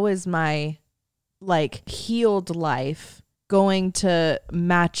 How is my like healed life going to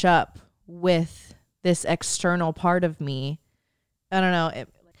match up with this external part of me? I don't know.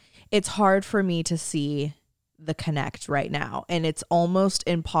 It's hard for me to see the connect right now. And it's almost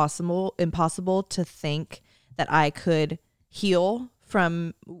impossible to think that I could heal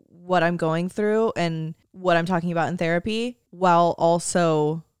from what I'm going through and what I'm talking about in therapy while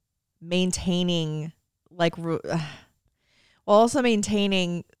also maintaining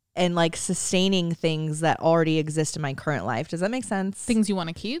and like sustaining things that already exist in my current life. Does that make sense? Things you want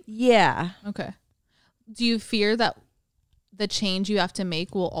to keep? Yeah. Okay. Do you fear that the change you have to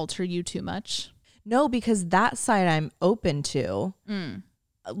make will alter you too much? No, because that side I'm open to.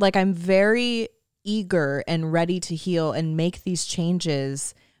 Like I'm very eager and ready to heal and make these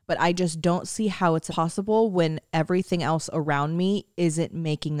changes, but I just don't see how it's possible when everything else around me isn't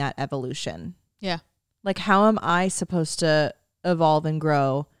making that evolution. Yeah. Like how am I supposed to evolve and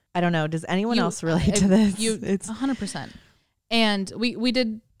grow? I don't know. Does anyone else relate to this? It's 100%. And we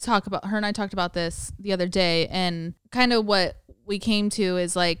did talk about, her and I talked about this the other day, and kind of what we came to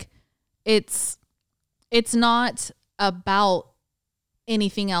is like, it's not about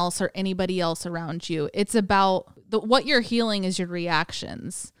anything else or anybody else around you. It's about what you're healing is your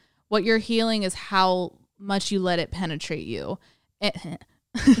reactions. What you're healing is how much you let it penetrate you.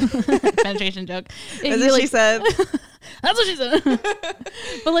 Penetration joke. That's what she said. That's what she said.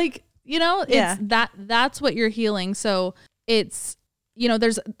 But like, it's that's what you're healing. So it's,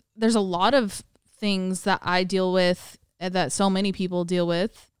 there's a lot of things that I deal with that so many people deal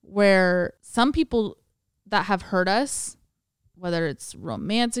with, where some people that have hurt us, whether it's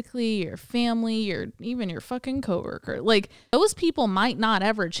romantically, your family, or even your fucking coworker, like those people might not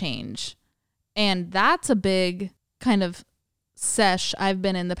ever change. And that's a big kind of sesh I've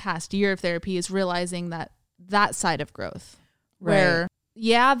been in the past year of therapy, is realizing that side of growth, where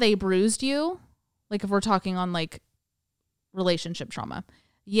they bruised you. Like if we're talking on like relationship trauma,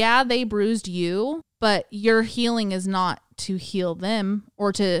 they bruised you, but your healing is not to heal them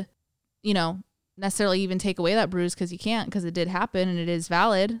or to, necessarily even take away that bruise, because you can't, because it did happen and it is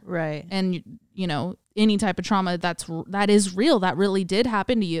valid. Right. And any type of trauma that is real, that really did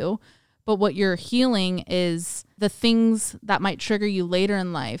happen to you. But what you're healing is the things that might trigger you later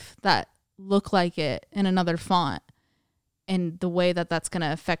in life that look like it in another font, and the way that that's going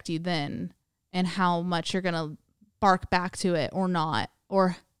to affect you then, and how much you're going to bark back to it or not,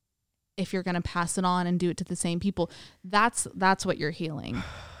 or if you're going to pass it on and do it to the same people. That's what you're healing.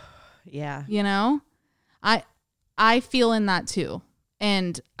 Yeah. I feel in that too.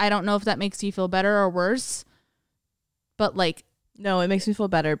 And I don't know if that makes you feel better or worse. but like, no, it makes me feel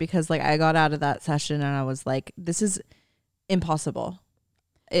better because like I got out of that session and I was like, this is impossible.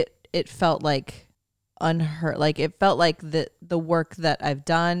 It felt like unheard. Like it felt like the work that I've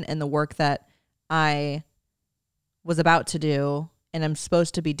done and the work that I was about to do and I'm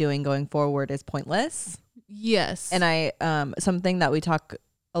supposed to be doing going forward is pointless. Yes. And I something that we talk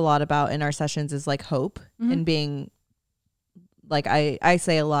a lot about in our sessions is like hope and being like I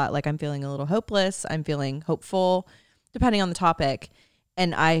say a lot like I'm feeling a little hopeless, I'm feeling hopeful depending on the topic,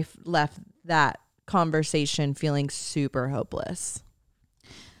 and I left that conversation feeling super hopeless.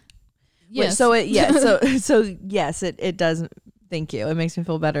 Yes. So yes, it does. Thank you. It makes me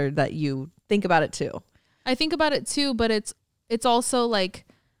feel better that you think about it too. I think about it too, but it's also like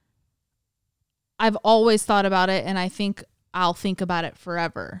I've always thought about it, and I think I'll think about it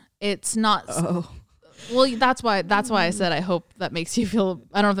forever. It's not. Oh. Well, that's why I said I hope that makes you feel.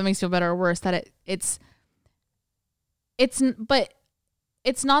 I don't know if that makes you feel better or worse. That but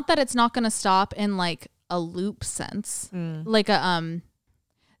it's not that it's not going to stop in like a loop sense, like a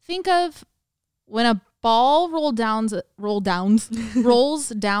think of when a ball rolls down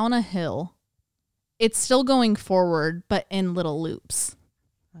a hill, it's still going forward, but in little loops.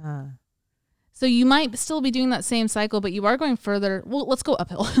 So you might still be doing that same cycle, but you are going further. Well, let's go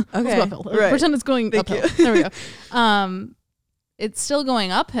uphill. Okay. Let's go uphill. Right. Pretend it's going Thank uphill. There we go. It's still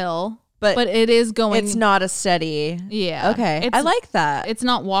going uphill, but it is going. It's not a steady. Yeah. Okay. I like that. It's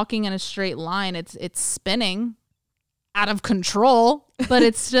not walking in a straight line. It's spinning out of control, but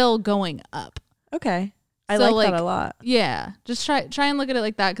it's still going up. Okay. I So, like that a lot. Yeah. Just try and look at it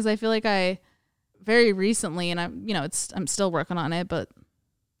like that, because I feel like I very recently, and I'm still working on it, but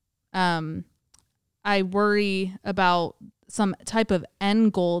I worry about some type of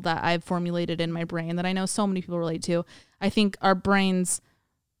end goal that I've formulated in my brain that I know so many people relate to. I think our brains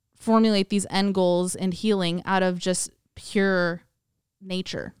formulate these end goals and healing out of just pure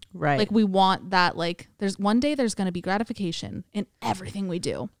nature. Right. Like we want that, like there's one day there's going to be gratification in everything we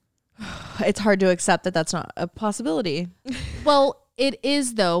do. It's hard to accept that that's not a possibility. Well, it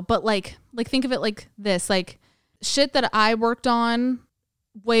is though, but like think of it like this, like shit that I worked on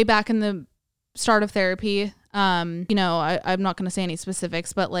way back in the start of therapy. I'm not going to say any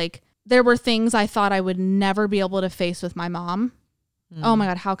specifics, but like there were things I thought I would never be able to face with my mom. Oh my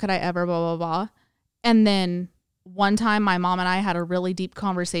God, how could I ever, blah, blah, blah. And then one time my mom and I had a really deep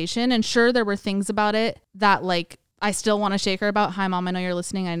conversation, and sure, there were things about it that like I still want to shake her about. Hi mom, I know you're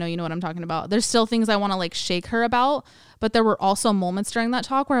listening. I know you know what I'm talking about. There's still things I want to like shake her about, but there were also moments during that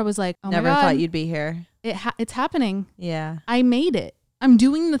talk where I was like, oh Never my God, thought you'd be here. It's happening. Yeah. I made it. I'm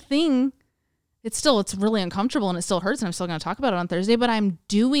doing the thing. It's really uncomfortable and it still hurts, and I'm still going to talk about it on Thursday, but I'm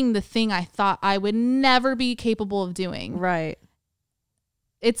doing the thing I thought I would never be capable of doing. Right.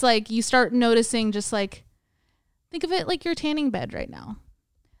 It's like you start noticing, just like, think of it like your tanning bed right now.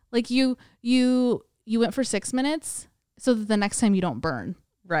 Like you went for 6 minutes so that the next time you don't burn.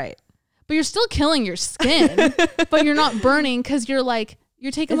 Right. But you're still killing your skin, but you're not burning because you're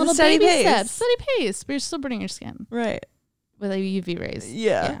taking little baby steps, steady pace, but you're still burning your skin. Right. With UV rays.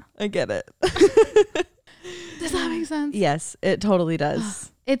 Yeah. I get it. Does that make sense? Yes, it totally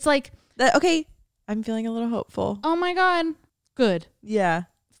does. It's like that. Okay. I'm feeling a little hopeful. Oh my God. Good. Yeah.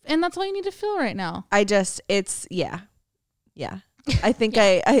 And that's all you need to feel right now. Yeah. I think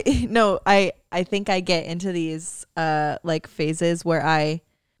I think I get into these like phases where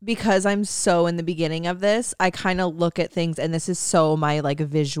because I'm so in the beginning of this, I kind of look at things, and this is so my like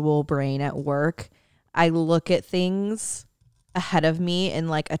visual brain at work. I look at things ahead of me in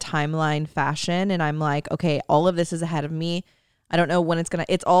like a timeline fashion, and I'm like, okay, all of this is ahead of me. I don't know when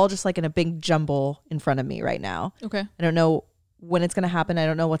it's all just like in a big jumble in front of me right now. Okay. I don't know when it's going to happen. I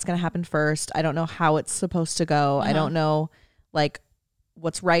don't know what's going to happen first. I don't know how it's supposed to go. I don't know like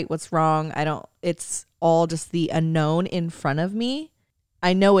what's right, what's wrong. It's all just the unknown in front of me.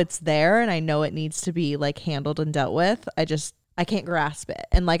 I know it's there, and I know it needs to be like handled and dealt with. I can't grasp it,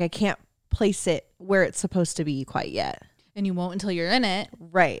 and like I can't place it where it's supposed to be quite yet. And you won't until you're in it.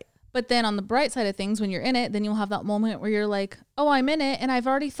 Right. But then on the bright side of things, when you're in it, then you'll have that moment where you're like, oh, I'm in it, and I've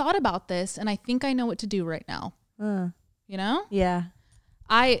already thought about this, and I think I know what to do right now. You know? Yeah.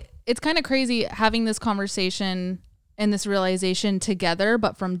 It's kind of crazy having this conversation and this realization together,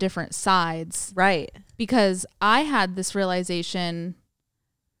 but from different sides. Right. Because I had this realization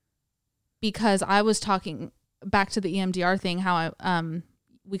because I was talking back to the EMDR thing, how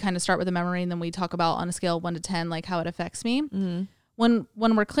we kind of start with a memory, and then we talk about on a scale of 1 to 10, like how it affects me. Mm-hmm.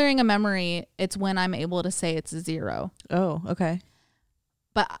 When we're clearing a memory, it's when I'm able to say it's a 0. Oh, okay.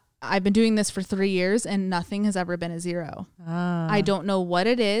 But I've been doing this for 3 years, and nothing has ever been a 0. I don't know what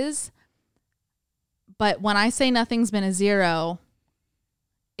it is, But when I say nothing's been a 0,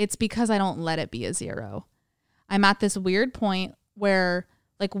 it's because I don't let it be a 0. I'm at this weird point where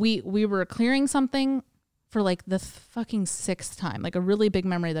like we were clearing something for like the fucking 6th time, like a really big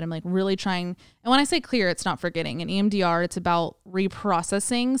memory that I'm like really trying. And when I say clear, it's not forgetting. In EMDR, it's about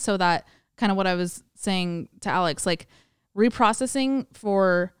reprocessing. So that kind of what I was saying to Alex, like reprocessing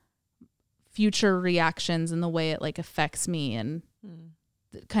for future reactions and the way it like affects me and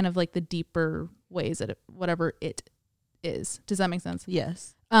kind of like the deeper ways that whatever it is. Does that make sense?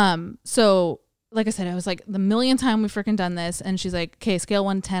 Yes. So like I said, I was like the millionth time we freaking done this. And she's like, okay, scale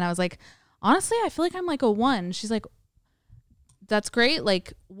 1 to 10. I was like, honestly, I feel like I'm like a 1. She's like, that's great.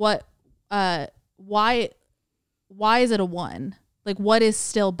 Like what, why is it a 1? Like what is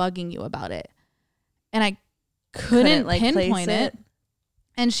still bugging you about it? And I couldn't like pinpoint it.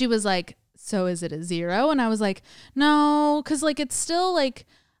 And she was like, so is it a 0? And I was like, no, cause like, it's still like,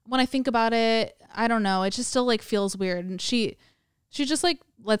 when I think about it, I don't know. It just still like feels weird. And she just like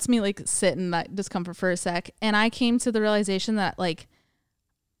lets me like sit in that discomfort for a sec. And I came to the realization that like,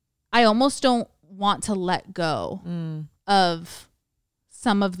 I almost don't want to let go of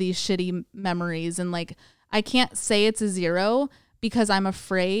some of these shitty memories. And like, I can't say it's a 0 because I'm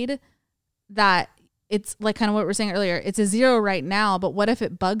afraid that it's like kind of what we were saying earlier. It's a 0 right now, but what if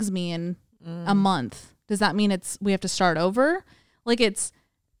it bugs me in a month? Does that mean we have to start over? Like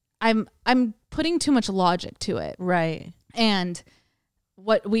I'm putting too much logic to it. Right. And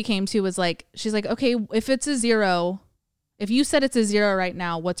what we came to was like, she's like, okay, if it's a 0, if you said it's a 0 right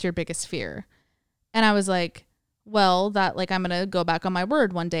now, what's your biggest fear? And I was like, well, that like, I'm going to go back on my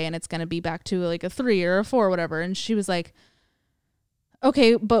word one day and it's going to be back to like a 3 or a 4 or whatever. And she was like,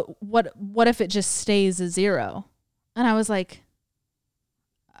 okay, but what if it just stays a 0? And I was like,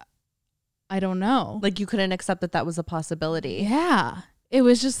 I don't know. Like you couldn't accept that was a possibility. Yeah. It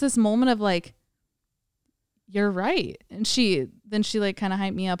was just this moment of like, you're right. And she like kind of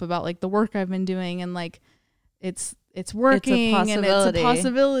hyped me up about like the work I've been doing and like it's working and it's a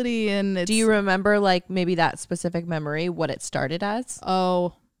possibility. And it's, do you remember like maybe that specific memory, what it started as?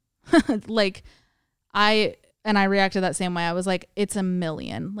 Oh, like I reacted that same way. I was like, it's a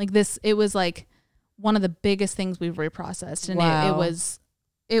million. Like this, it was like one of the biggest things we've reprocessed. And wow. it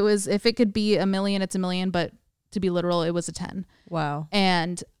was, if it could be a million, it's a million, but to be literal, it was a 10. Wow.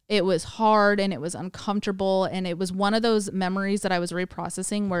 And it was hard and it was uncomfortable. And it was one of those memories that I was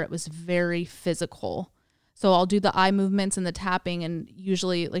reprocessing where it was very physical. So I'll do the eye movements and the tapping, and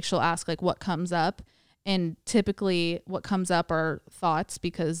usually like she'll ask like what comes up. And typically what comes up are thoughts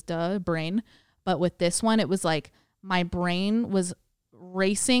because brain. But with this one, it was like my brain was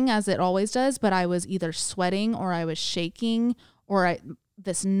racing as it always does, but I was either sweating or I was shaking or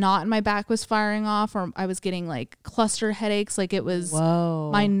this knot in my back was firing off, or I was getting like cluster headaches. Like it was,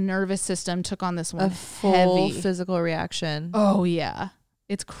 my nervous system took on this one, a full physical reaction. Oh yeah.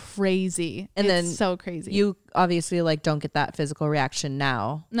 It's crazy. And it's then so crazy. You obviously like don't get that physical reaction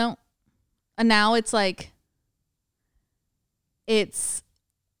now. No. And now it's like, it's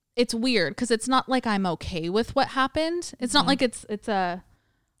weird because it's not like I'm okay with what happened. It's not like it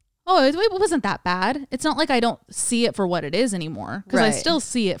wasn't that bad. It's not like I don't see it for what it is anymore, because I still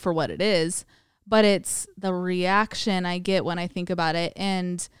see it for what it is, but it's the reaction I get when I think about it,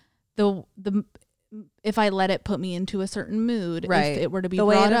 and the if I let it put me into a certain mood, if it were to be the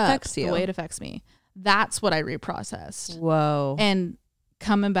brought up, the way it affects me. That's what I reprocessed. Whoa. And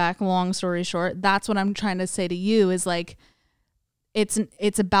coming back, long story short, that's what I'm trying to say to you is like,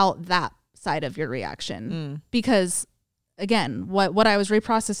 it's about that side of your reaction, because again, what I was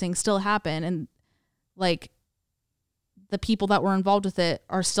reprocessing still happened, and like the people that were involved with it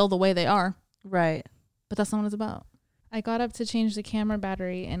are still the way they are. Right. But that's not what it's about. I got up to change the camera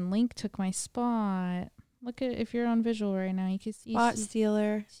battery and Link took my spot. Look at, if you're on visual right now, you can see spot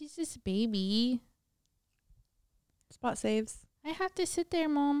stealer. She's this baby. Spot saves. I have to sit there,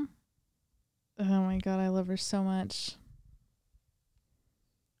 Mom. Oh my God, I love her so much.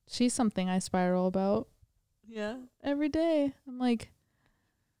 She's something I spiral about. Yeah. Every day. I'm like,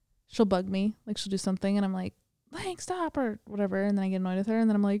 she'll bug me. Like she'll do something and I'm like, Link, stop, or whatever. And then I get annoyed with her and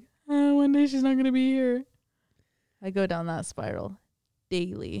then I'm like, oh, one day she's not going to be here. I go down that spiral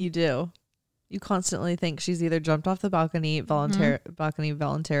daily. You do. You constantly think she's either jumped off the balcony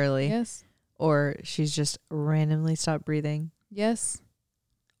voluntarily. Yes. Or she's just randomly stopped breathing. Yes.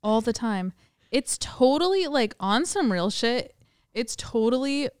 All the time. It's totally like on some real shit. It's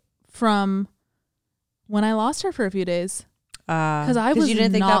totally from when I lost her for a few days. Because I was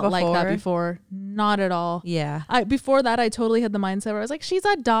not like that before. Not at all. Yeah. Before that, I totally had the mindset where I was like, she's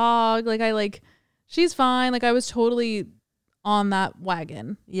a dog. Like, she's fine. Like I was totally on that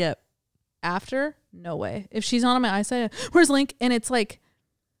wagon. Yep. After, no way. If she's not on my eyesight, where's Link? And it's like,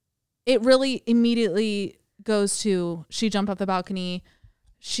 it really immediately goes to, she jumped off the balcony.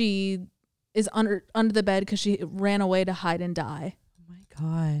 She is under the bed because she ran away to hide and die. Oh my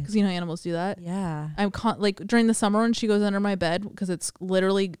God. Because you know animals do that. Yeah. I'm like during the summer when she goes under my bed because it's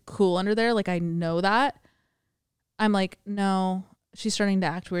literally cool under there. Like I know that. I'm like, no, she's starting to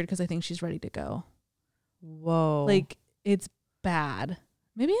act weird because I think she's ready to go. Whoa. Like it's bad.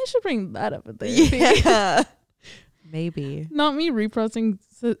 Maybe I should bring that up at therapy. Yeah. Maybe. Not me reprocessing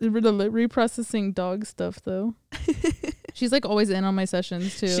dog stuff though. She's like always in on my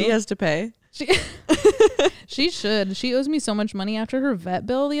sessions too. She has to pay. She should. She owes me so much money after her vet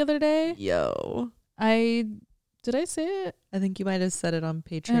bill the other day. Yo. Did I say it? I think you might have said it on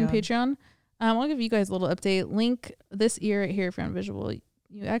Patreon. I'll give you guys a little update. Link, this ear right here, if you're on visual,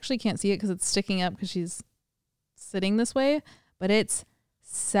 you actually can't see it because it's sticking up because she's sitting this way, but it's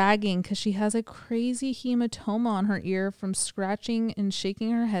sagging because she has a crazy hematoma on her ear from scratching and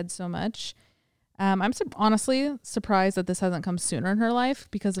shaking her head so much. I'm honestly surprised that this hasn't come sooner in her life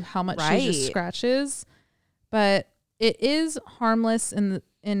because of how much she just scratches. But it is harmless in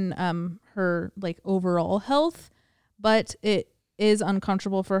her like overall health, but it is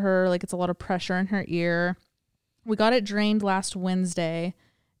uncomfortable for her. Like it's a lot of pressure in her ear. We got it drained last Wednesday,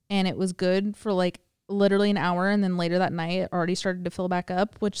 and it was good for like literally an hour, and then later that night it already started to fill back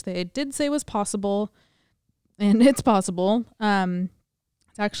up, which they did say was possible, and it's possible.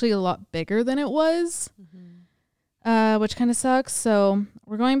 It's actually a lot bigger than it was, which kind of sucks. So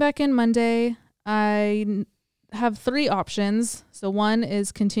we're going back in Monday. I have 3 options. So one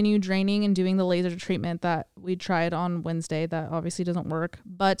is continue draining and doing the laser treatment that we tried on Wednesday. That obviously doesn't work,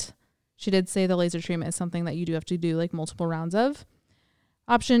 but she did say the laser treatment is something that you do have to do like multiple rounds of.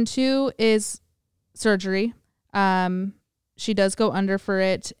 Option 2 is surgery. She does go under for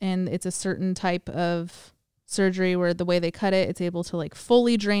it, and it's a certain type of surgery where the way they cut it, it's able to like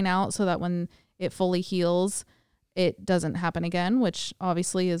fully drain out so that when it fully heals, it doesn't happen again, which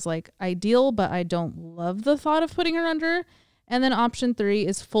obviously is like ideal, but I don't love the thought of putting her under. And then option 3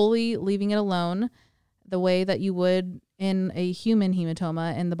 is fully leaving it alone the way that you would in a human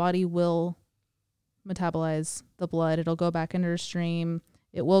hematoma, and the body will metabolize the blood. It'll go back into her stream.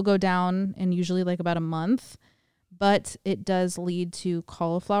 It will go down in usually like about a month, but it does lead to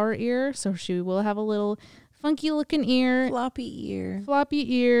cauliflower ear. So she will have a little funky looking ear. Floppy ear,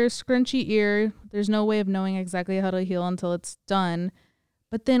 scrunchy ear. There's no way of knowing exactly how to heal until it's done.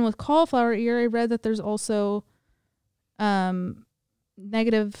 But then with cauliflower ear, I read that there's also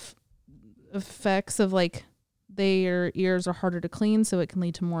negative effects of like their ears are harder to clean, so it can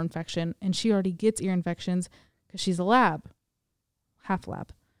lead to more infection. And she already gets ear infections because she's a half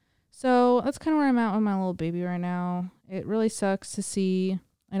lab. So that's kind of where I'm at with my little baby right now. It really sucks to see.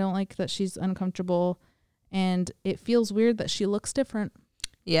 I don't like that she's uncomfortable, and it feels weird that she looks different.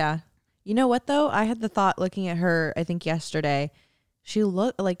 Yeah. You know what though? I had the thought looking at her, I think yesterday,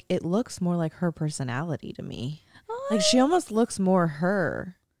 it looks more like her personality to me. Oh. Like she almost looks more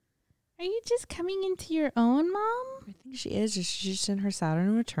her. Are you just coming into your own, Mom? I think she is. She's just in her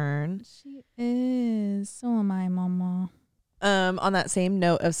Saturn return. She is. So am I, Mama. On that same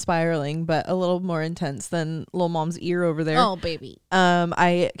note of spiraling, but a little more intense than Lil Mom's ear over there. Oh, baby.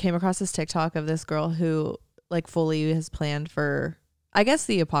 I came across this TikTok of this girl who like fully has planned for, I guess,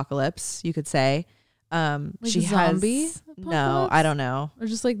 the apocalypse, you could say. Like she zombie has no, I don't know. Or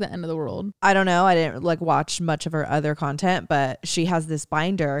just like the end of the world. I don't know. I didn't like watch much of her other content, but she has this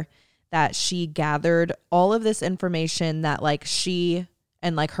binder that she gathered all of this information that like she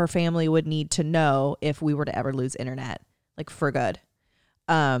and like her family would need to know if we were to ever lose internet. Like for good,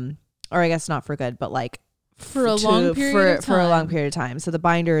 or I guess not for good, but like for a long period of time. So the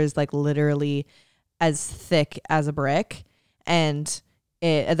binder is like literally as thick as a brick, and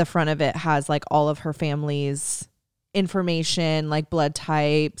at the front of it has like all of her family's information, like blood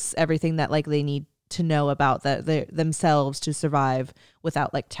types, everything that like they need to know about themselves to survive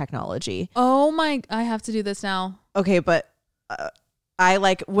without like technology. Oh my! I have to do this now. Okay, but. I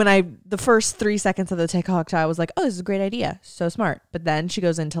like when the first 3 seconds of the TikTok, I was like, oh, this is a great idea. So smart. But then she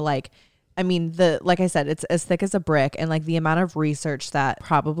goes into like, I mean, like I said, it's as thick as a brick, and like the amount of research that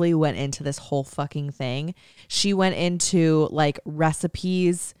probably went into this whole fucking thing. She went into like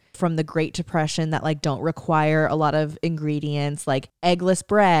recipes from the Great Depression that like don't require a lot of ingredients, like eggless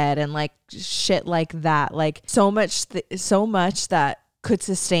bread and like shit like that. Like so much that could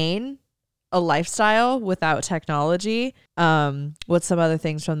sustain a lifestyle without technology. What's some other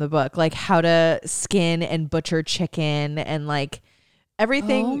things from the book, like how to skin and butcher chicken and like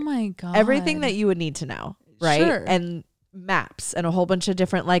everything. Oh my God. Everything that you would need to know, right? Sure. And maps and a whole bunch of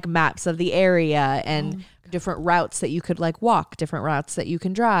different like maps of the area and different routes that you could like walk, different routes that you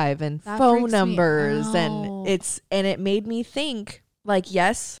can drive, and that phone numbers. And it made me think like,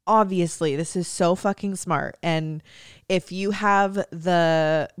 yes, obviously this is so fucking smart. And if you have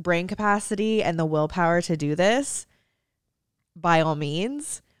the brain capacity and the willpower to do this, by all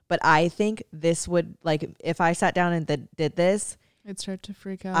means. But I think this would, like, if I sat down and did this, I'd start to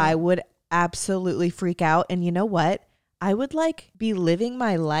freak out. I would absolutely freak out. And you know what? I would like be living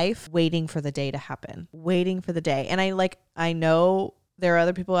my life waiting for the day to happen, waiting for the day. And I know there are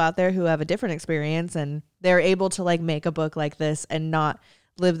other people out there who have a different experience and they're able to like make a book like this and not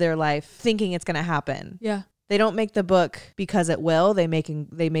live their life thinking it's going to happen. Yeah. They don't make the book because it will. They make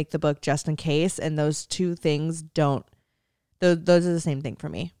the book just in case. And those two things don't. Those are the same thing for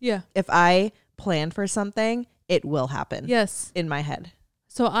me. Yeah. If I plan for something, it will happen. Yes. In my head.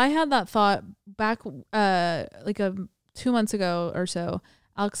 So I had that thought back 2 months ago or so.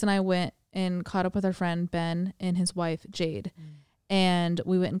 Alex and I went and caught up with our friend Ben and his wife Jade. And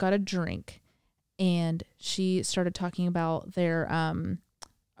we went and got a drink. And she started talking about their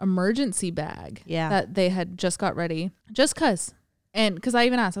emergency bag that they had just got ready. Just 'cause. And because I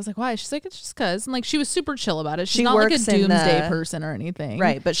even asked, I was like, why? She's like, it's just because. And like, she was super chill about it. She's not like a doomsday person or anything.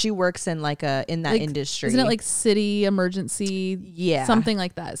 Right. But she works in like in that industry. Isn't it like city emergency? Yeah. Something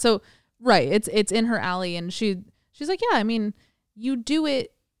like that. So, right. It's in her alley. And she's like, yeah, I mean, you do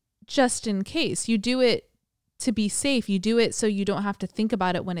it just in case. You do it to be safe. You do it so you don't have to think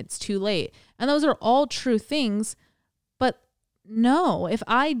about it when it's too late. And those are all true things. But no, if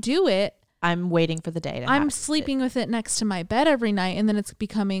I do it, I'm waiting for the day to I'm sleeping with it next to my bed every night, and then it's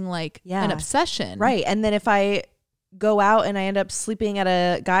becoming like an obsession. Right. And then if I go out and I end up sleeping at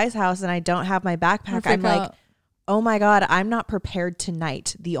a guy's house and I don't have my backpack, I'm like, oh my God, I'm not prepared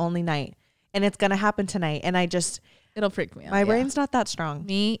tonight, the only night. And it's going to happen tonight. And it'll freak me out. My brain's not that strong.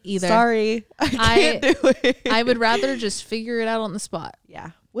 Me either. Sorry. I can't do it. I would rather just figure it out on the spot.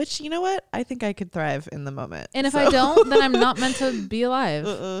 Yeah. Which, you know what? I think I could thrive in the moment. And if I don't, then I'm not meant to be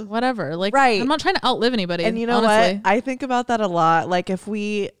alive. Whatever. Like, I'm not trying to outlive anybody. And you know what? I think about that a lot. Like I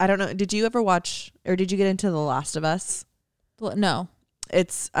don't know, did you ever watch or did you get into The Last of Us? No.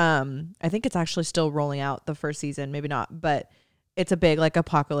 It's, I think it's actually still rolling out the first season. Maybe not, but it's a big like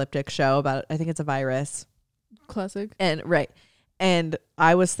apocalyptic show about, I think it's a virus. Classic. And And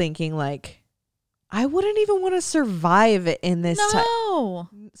I was thinking like, I wouldn't even want to survive in this time. No.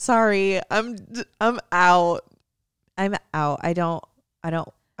 Sorry. I'm out. I'm out. I don't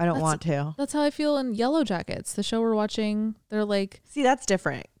want to. That's how I feel in Yellow Jackets, the show we're watching. They're like, see, that's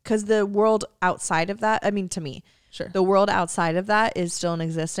different because the world outside of that, I mean, to me, sure, the world outside of that is still in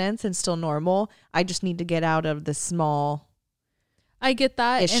existence and still normal. I just need to get out of the small I get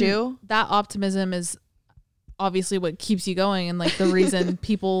that issue. And that optimism is obviously what keeps you going, and like the reason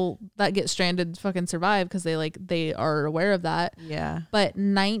people that get stranded fucking survive, because they are aware of that. Yeah. But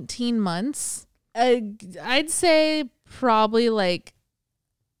 19 months, I'd say probably like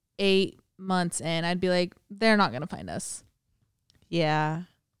 8 months in, I'd be like, they're not gonna find us. Yeah.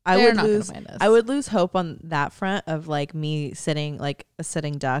 I would lose hope on that front of like me sitting like a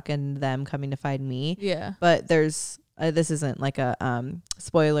sitting duck and them coming to find me. Yeah. But there's this isn't like a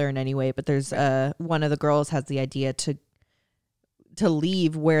spoiler in any way, but there's one of the girls has the idea to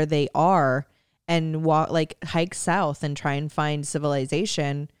leave where they are and walk, like hike south and try and find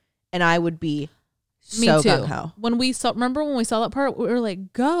civilization. And I would be so gung-ho. Remember when we saw that part, we were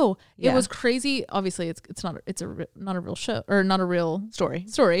like, go. Yeah. It was crazy. Obviously it's not a real show, or not a real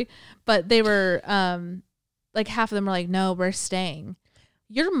story, but they were like half of them were like, no, we're staying.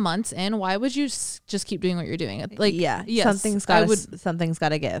 You're months in. Why would you just keep doing what you're doing? Like, yeah, yes, something's got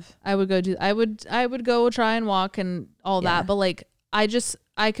to give. I would go try and walk and all that. But like, I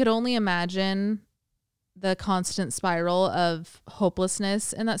could only imagine the constant spiral of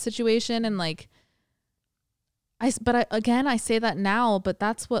hopelessness in that situation. And like, I say that now, but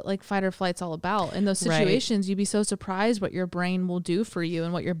that's what like fight or flight's all about. In those situations, You'd be so surprised what your brain will do for you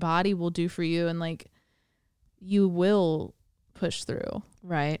and what your body will do for you. And like, you will push through.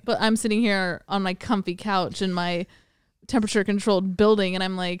 Right. But I'm sitting here on my comfy couch in my temperature controlled building, and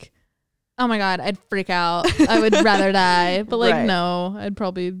I'm like, oh my God, I'd freak out. I would rather die. But like, no, I'd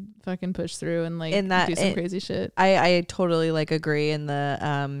probably fucking push through and like do some crazy shit. I totally like agree in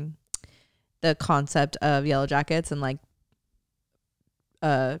the concept of Yellow Jackets and like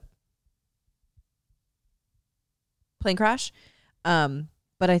plane crash.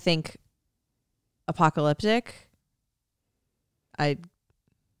 But I think apocalyptic, I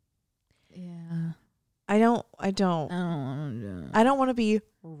don't want to be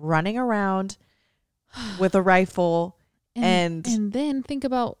running around with a rifle And then think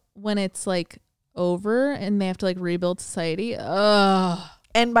about when it's like over and they have to like rebuild society. Ugh.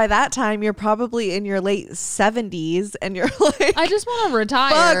 And by that time, you're probably in your late 70s and you're like, I just want to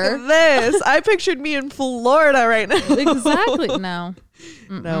retire. Fuck this. I pictured me in Florida right now. Exactly. No.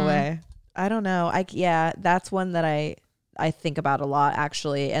 No way. I don't know. Yeah, that's one that I think about a lot,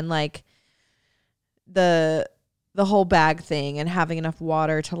 actually. And like the whole bag thing and having enough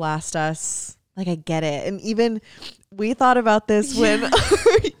water to last us. Like, I get it. And even we thought about this when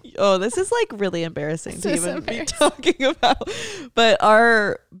oh, this is like really embarrassing to even be talking about. But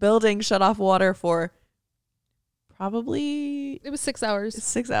our building shut off water for probably... It was 6 hours.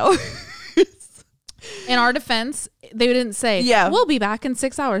 6 hours. In our defense, they didn't say, we'll be back in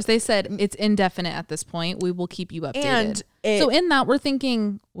 6 hours. They said, it's indefinite at this point. We will keep you updated. And so in that, we're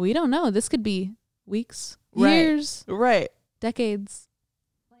thinking, we don't know. This could be weeks, years, decades.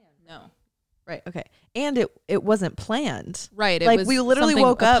 No. Right. Okay. And it wasn't planned. Right. Like we literally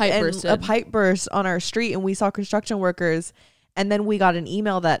woke up and a pipe burst on our street and we saw construction workers, and then we got an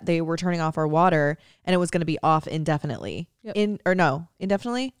email that they were turning off our water and it was going to be off indefinitely. Yep.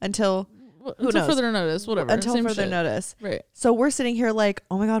 Indefinitely until further notice, whatever. Until further notice. Right. So we're sitting here like,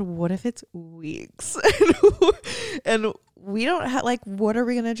 oh my God, what if it's weeks? And we don't have, like, what are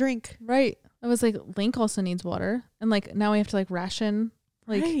we going to drink? Right. I was like, Link also needs water. And like, now we have to like ration.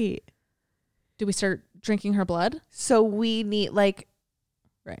 Like, do we start drinking her blood? So we need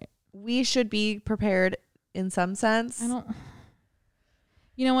we should be prepared in some sense.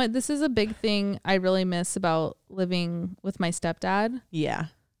 You know what? This is a big thing I really miss about living with my stepdad. Yeah.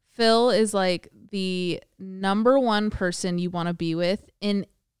 Phil is like the number one person you want to be with in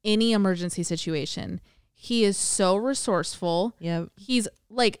any emergency situation. He is so resourceful. Yeah. He's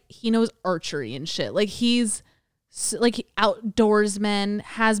like, he knows archery and shit. Like he's like outdoorsman,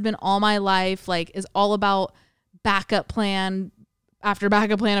 has been all my life, like is all about backup plan after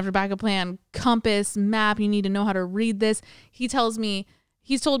backup plan after backup plan, compass, map. You need to know how to read this. He's told me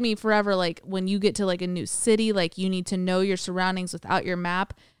forever, like when you get to like a new city, like you need to know your surroundings without your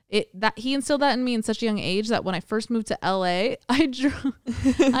map. That he instilled that in me in such a young age that when I first moved to LA,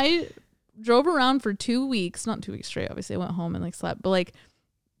 I drove around for 2 weeks, not 2 weeks straight. Obviously I went home and like slept, but like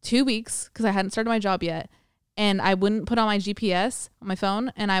 2 weeks because I hadn't started my job yet. And I wouldn't put on my GPS on my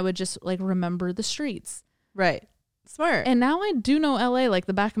phone and I would just like remember the streets. Right. Smart. And now I do know LA like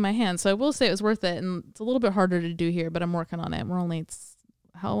the back of my hand. So I will say it was worth it. And it's a little bit harder to do here, but I'm working on it. We're only,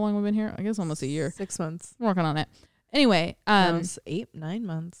 how long have we been here? I guess almost a year. 6 months. I'm working on it. Anyway. It's 9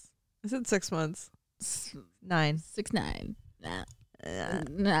 months. Is it 6 months? 9. 6, 9. Nah.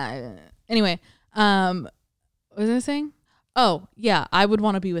 Anyway. What was I saying? Oh yeah. I would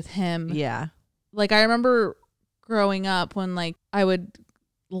want to be with him. Yeah. Like I remember growing up when like I would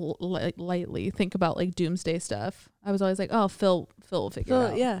lightly think about like doomsday stuff. I was always like, oh, Phil will figure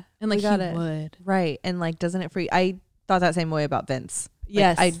it out. Yeah. And like he would. Right. And like, doesn't it I thought that same way about Vince.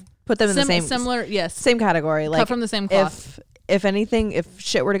 Yes. Like, I put them in the same. Similar. Yes. Same category. Like cut from the same cloth. If anything, if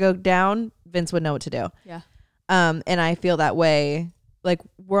shit were to go down, Vince would know what to do. Yeah. And I feel that way. Like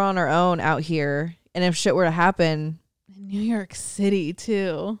we're on our own out here. And if shit were to happen. In New York City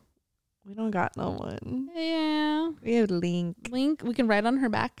too. We don't got no one. Yeah. We have Link. We can ride on her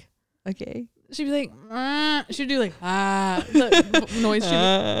back. Okay. She'd be like, she'd do like, the noise.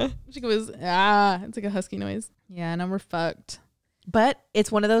 She goes, it's like a husky noise. Yeah, no, we're fucked. But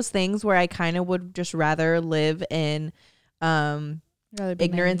it's one of those things where I kind of would just rather live in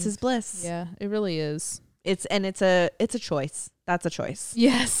ignorance is bliss. Yeah, it really is. It's a choice. That's a choice.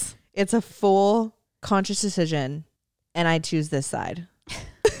 Yes. It's a full conscious decision. And I choose this side.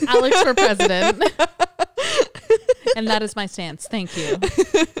 Alex for president. And that is my stance. Thank you.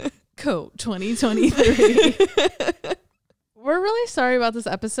 Coat 2023. We're really sorry about this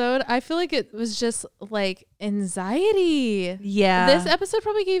episode. I feel like it was just like anxiety. Yeah. This episode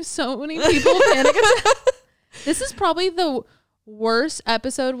probably gave so many people panic attacks. This is probably the worst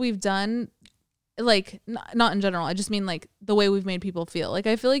episode we've done. Like not in general. I just mean like the way we've made people feel. Like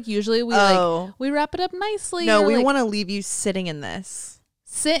I feel like usually we wrap it up nicely. No, we want to leave you sitting in this.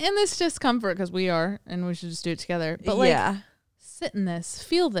 Sit in this discomfort because we are, and we should just do it together. But like, sit in this,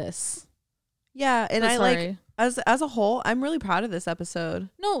 feel this. Yeah, and like as a whole, I'm really proud of this episode.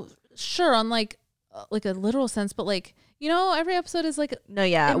 No, sure, on like a literal sense, but like every episode is like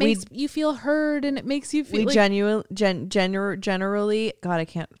it makes you feel heard, and it makes you feel. We generally, God, I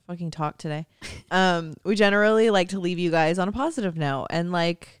can't fucking talk today. We generally like to leave you guys on a positive note, and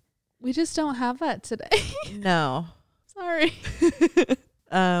like we just don't have that today. No, sorry.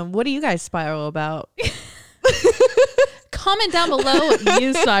 What do you guys spiral about? Comment down below what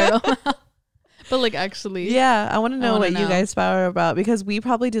you spiral about. But like actually. Yeah, I want to know what you guys spiral about because we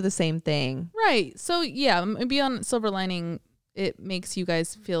probably do the same thing. Right. So yeah, maybe on Silver Lining, it makes you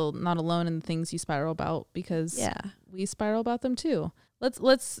guys feel not alone in the things you spiral about because we spiral about them too.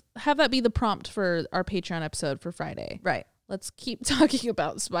 Let's have that be the prompt for our Patreon episode for Friday. Right. Let's keep talking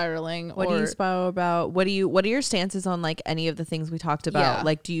about spiraling. What do you spiral about? What are your stances on like any of the things we talked about? Yeah.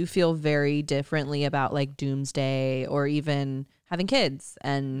 Like, do you feel very differently about like doomsday or even having kids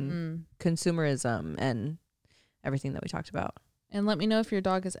and consumerism and everything that we talked about? And let me know if your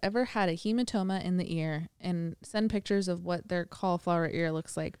dog has ever had a hematoma in the ear and send pictures of what their cauliflower ear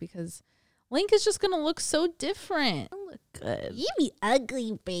looks like because Link is just going to look so different. I look good. You be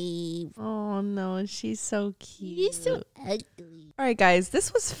ugly, babe. Oh, no. She's so cute. You're so ugly. All right, guys.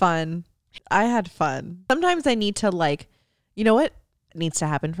 This was fun. I had fun. Sometimes I need to like, you know what needs to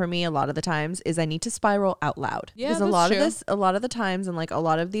happen for me a lot of the times is I need to spiral out loud. Yeah, that's a lot of the times and like a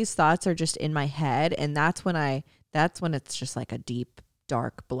lot of these thoughts are just in my head. And that's when it's just like a deep,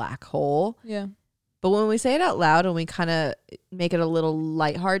 dark, black hole. Yeah. But when we say it out loud and we kind of make it a little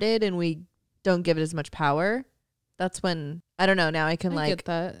lighthearted and we don't give it as much power, that's when I don't know. Now I can get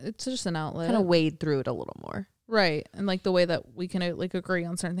that. It's just an outlet. Kind of wade through it a little more. Right. And like the way that we can like agree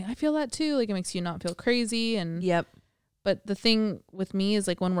on certain things. I feel that too. Like it makes you not feel crazy. And yep. But the thing with me is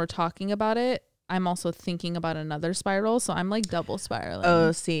like when we're talking about it, I'm also thinking about another spiral. So I'm like double spiraling.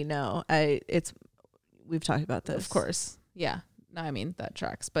 Oh, see, no. We've talked about this. Of course. Yeah. No, I mean that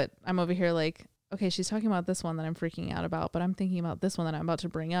tracks. But I'm over here like, okay, she's talking about this one that I'm freaking out about, but I'm thinking about this one that I'm about to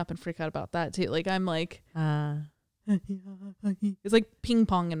bring up and freak out about that too. Like I'm like, it's like ping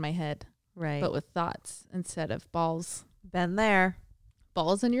pong in my head, right? But with thoughts instead of balls. Been there.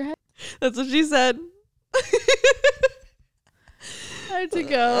 Balls in your head? That's what she said. I had to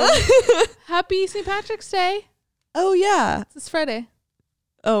go. Happy St. Patrick's Day. Oh, yeah. It's this Friday.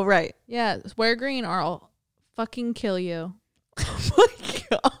 Oh, right. Yeah. Wear green or I'll fucking kill you. Oh, my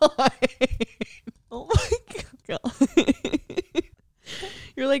God. Oh, my God.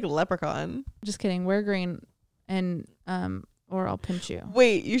 You're like a leprechaun. Just kidding. Wear green and, or I'll pinch you.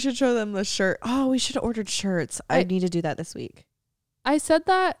 Wait, you should show them the shirt. Oh, we should have ordered shirts. I need to do that this week. I said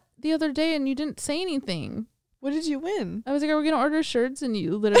that the other day and you didn't say anything. What did you win? I was like, are we going to order shirts? And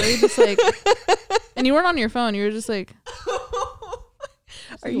you literally just like, and you weren't on your phone. You were just like,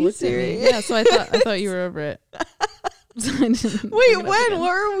 are you serious? Yeah. So I thought you were over it. So wait, when? What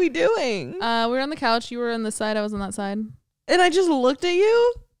were we doing? We were on the couch. You were on this side. I was on that side. And I just looked at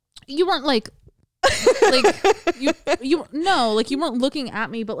you? You weren't like you like you weren't looking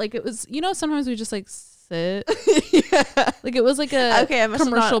at me, but like it was, sometimes we just like sit. Yeah. Like it was like a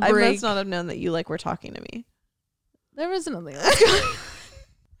commercial break. I must not have known that you like were talking to me. There was nothing.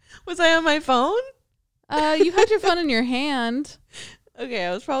 Was I on my phone? You had your phone in your hand. Okay,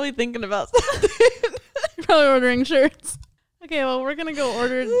 I was probably thinking about something. You're probably ordering shirts. Okay, well, we're gonna go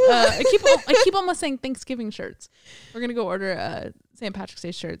order. I keep almost saying Thanksgiving shirts. We're gonna go order St. Patrick's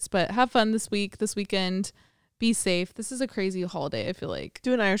Day shirts. But have fun this weekend. Be safe. This is a crazy holiday. I feel like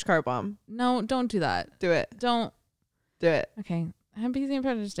do an Irish car bomb. No, don't do that. Do it. Don't do it. Okay. Happy St.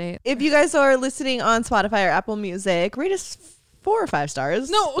 Patrick's Day. If you guys are listening on Spotify or Apple Music, rate us 4 or 5 stars.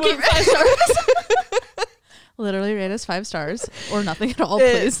 No, okay, 5 stars. Literally rate us 5 stars or nothing at all,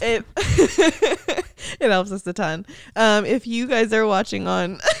 please. It helps us a ton. If you guys are watching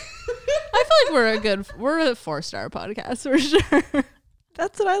on I feel like we're a 4-star podcast for sure.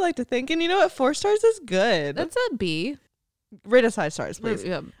 That's what I like to think. And you know what? 4 stars is good. That's a B. Rate us 5 stars, please.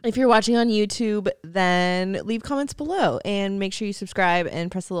 Yeah. If you're watching on YouTube, then leave comments below and make sure you subscribe and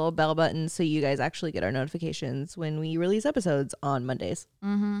press the little bell button so you guys actually get our notifications when we release episodes on Mondays.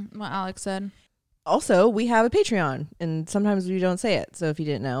 Mm-hmm. What Alex said. Also, we have a Patreon, and sometimes we don't say it. So if you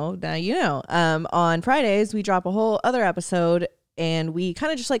didn't know, now you know. On Fridays, we drop a whole other episode, and we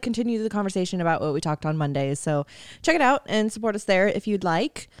kind of just like continue the conversation about what we talked on Mondays. So check it out and support us there if you'd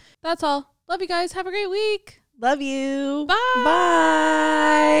like. That's all. Love you guys. Have a great week. Love you. Bye.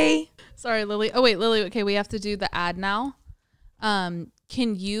 Bye. Sorry, Lily. Oh, wait, Lily. Okay, we have to do the ad now. Can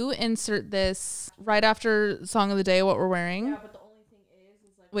you insert this right after Song of the Day, what we're wearing? Yeah, but the only thing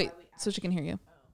is like... Wait, so she can hear you.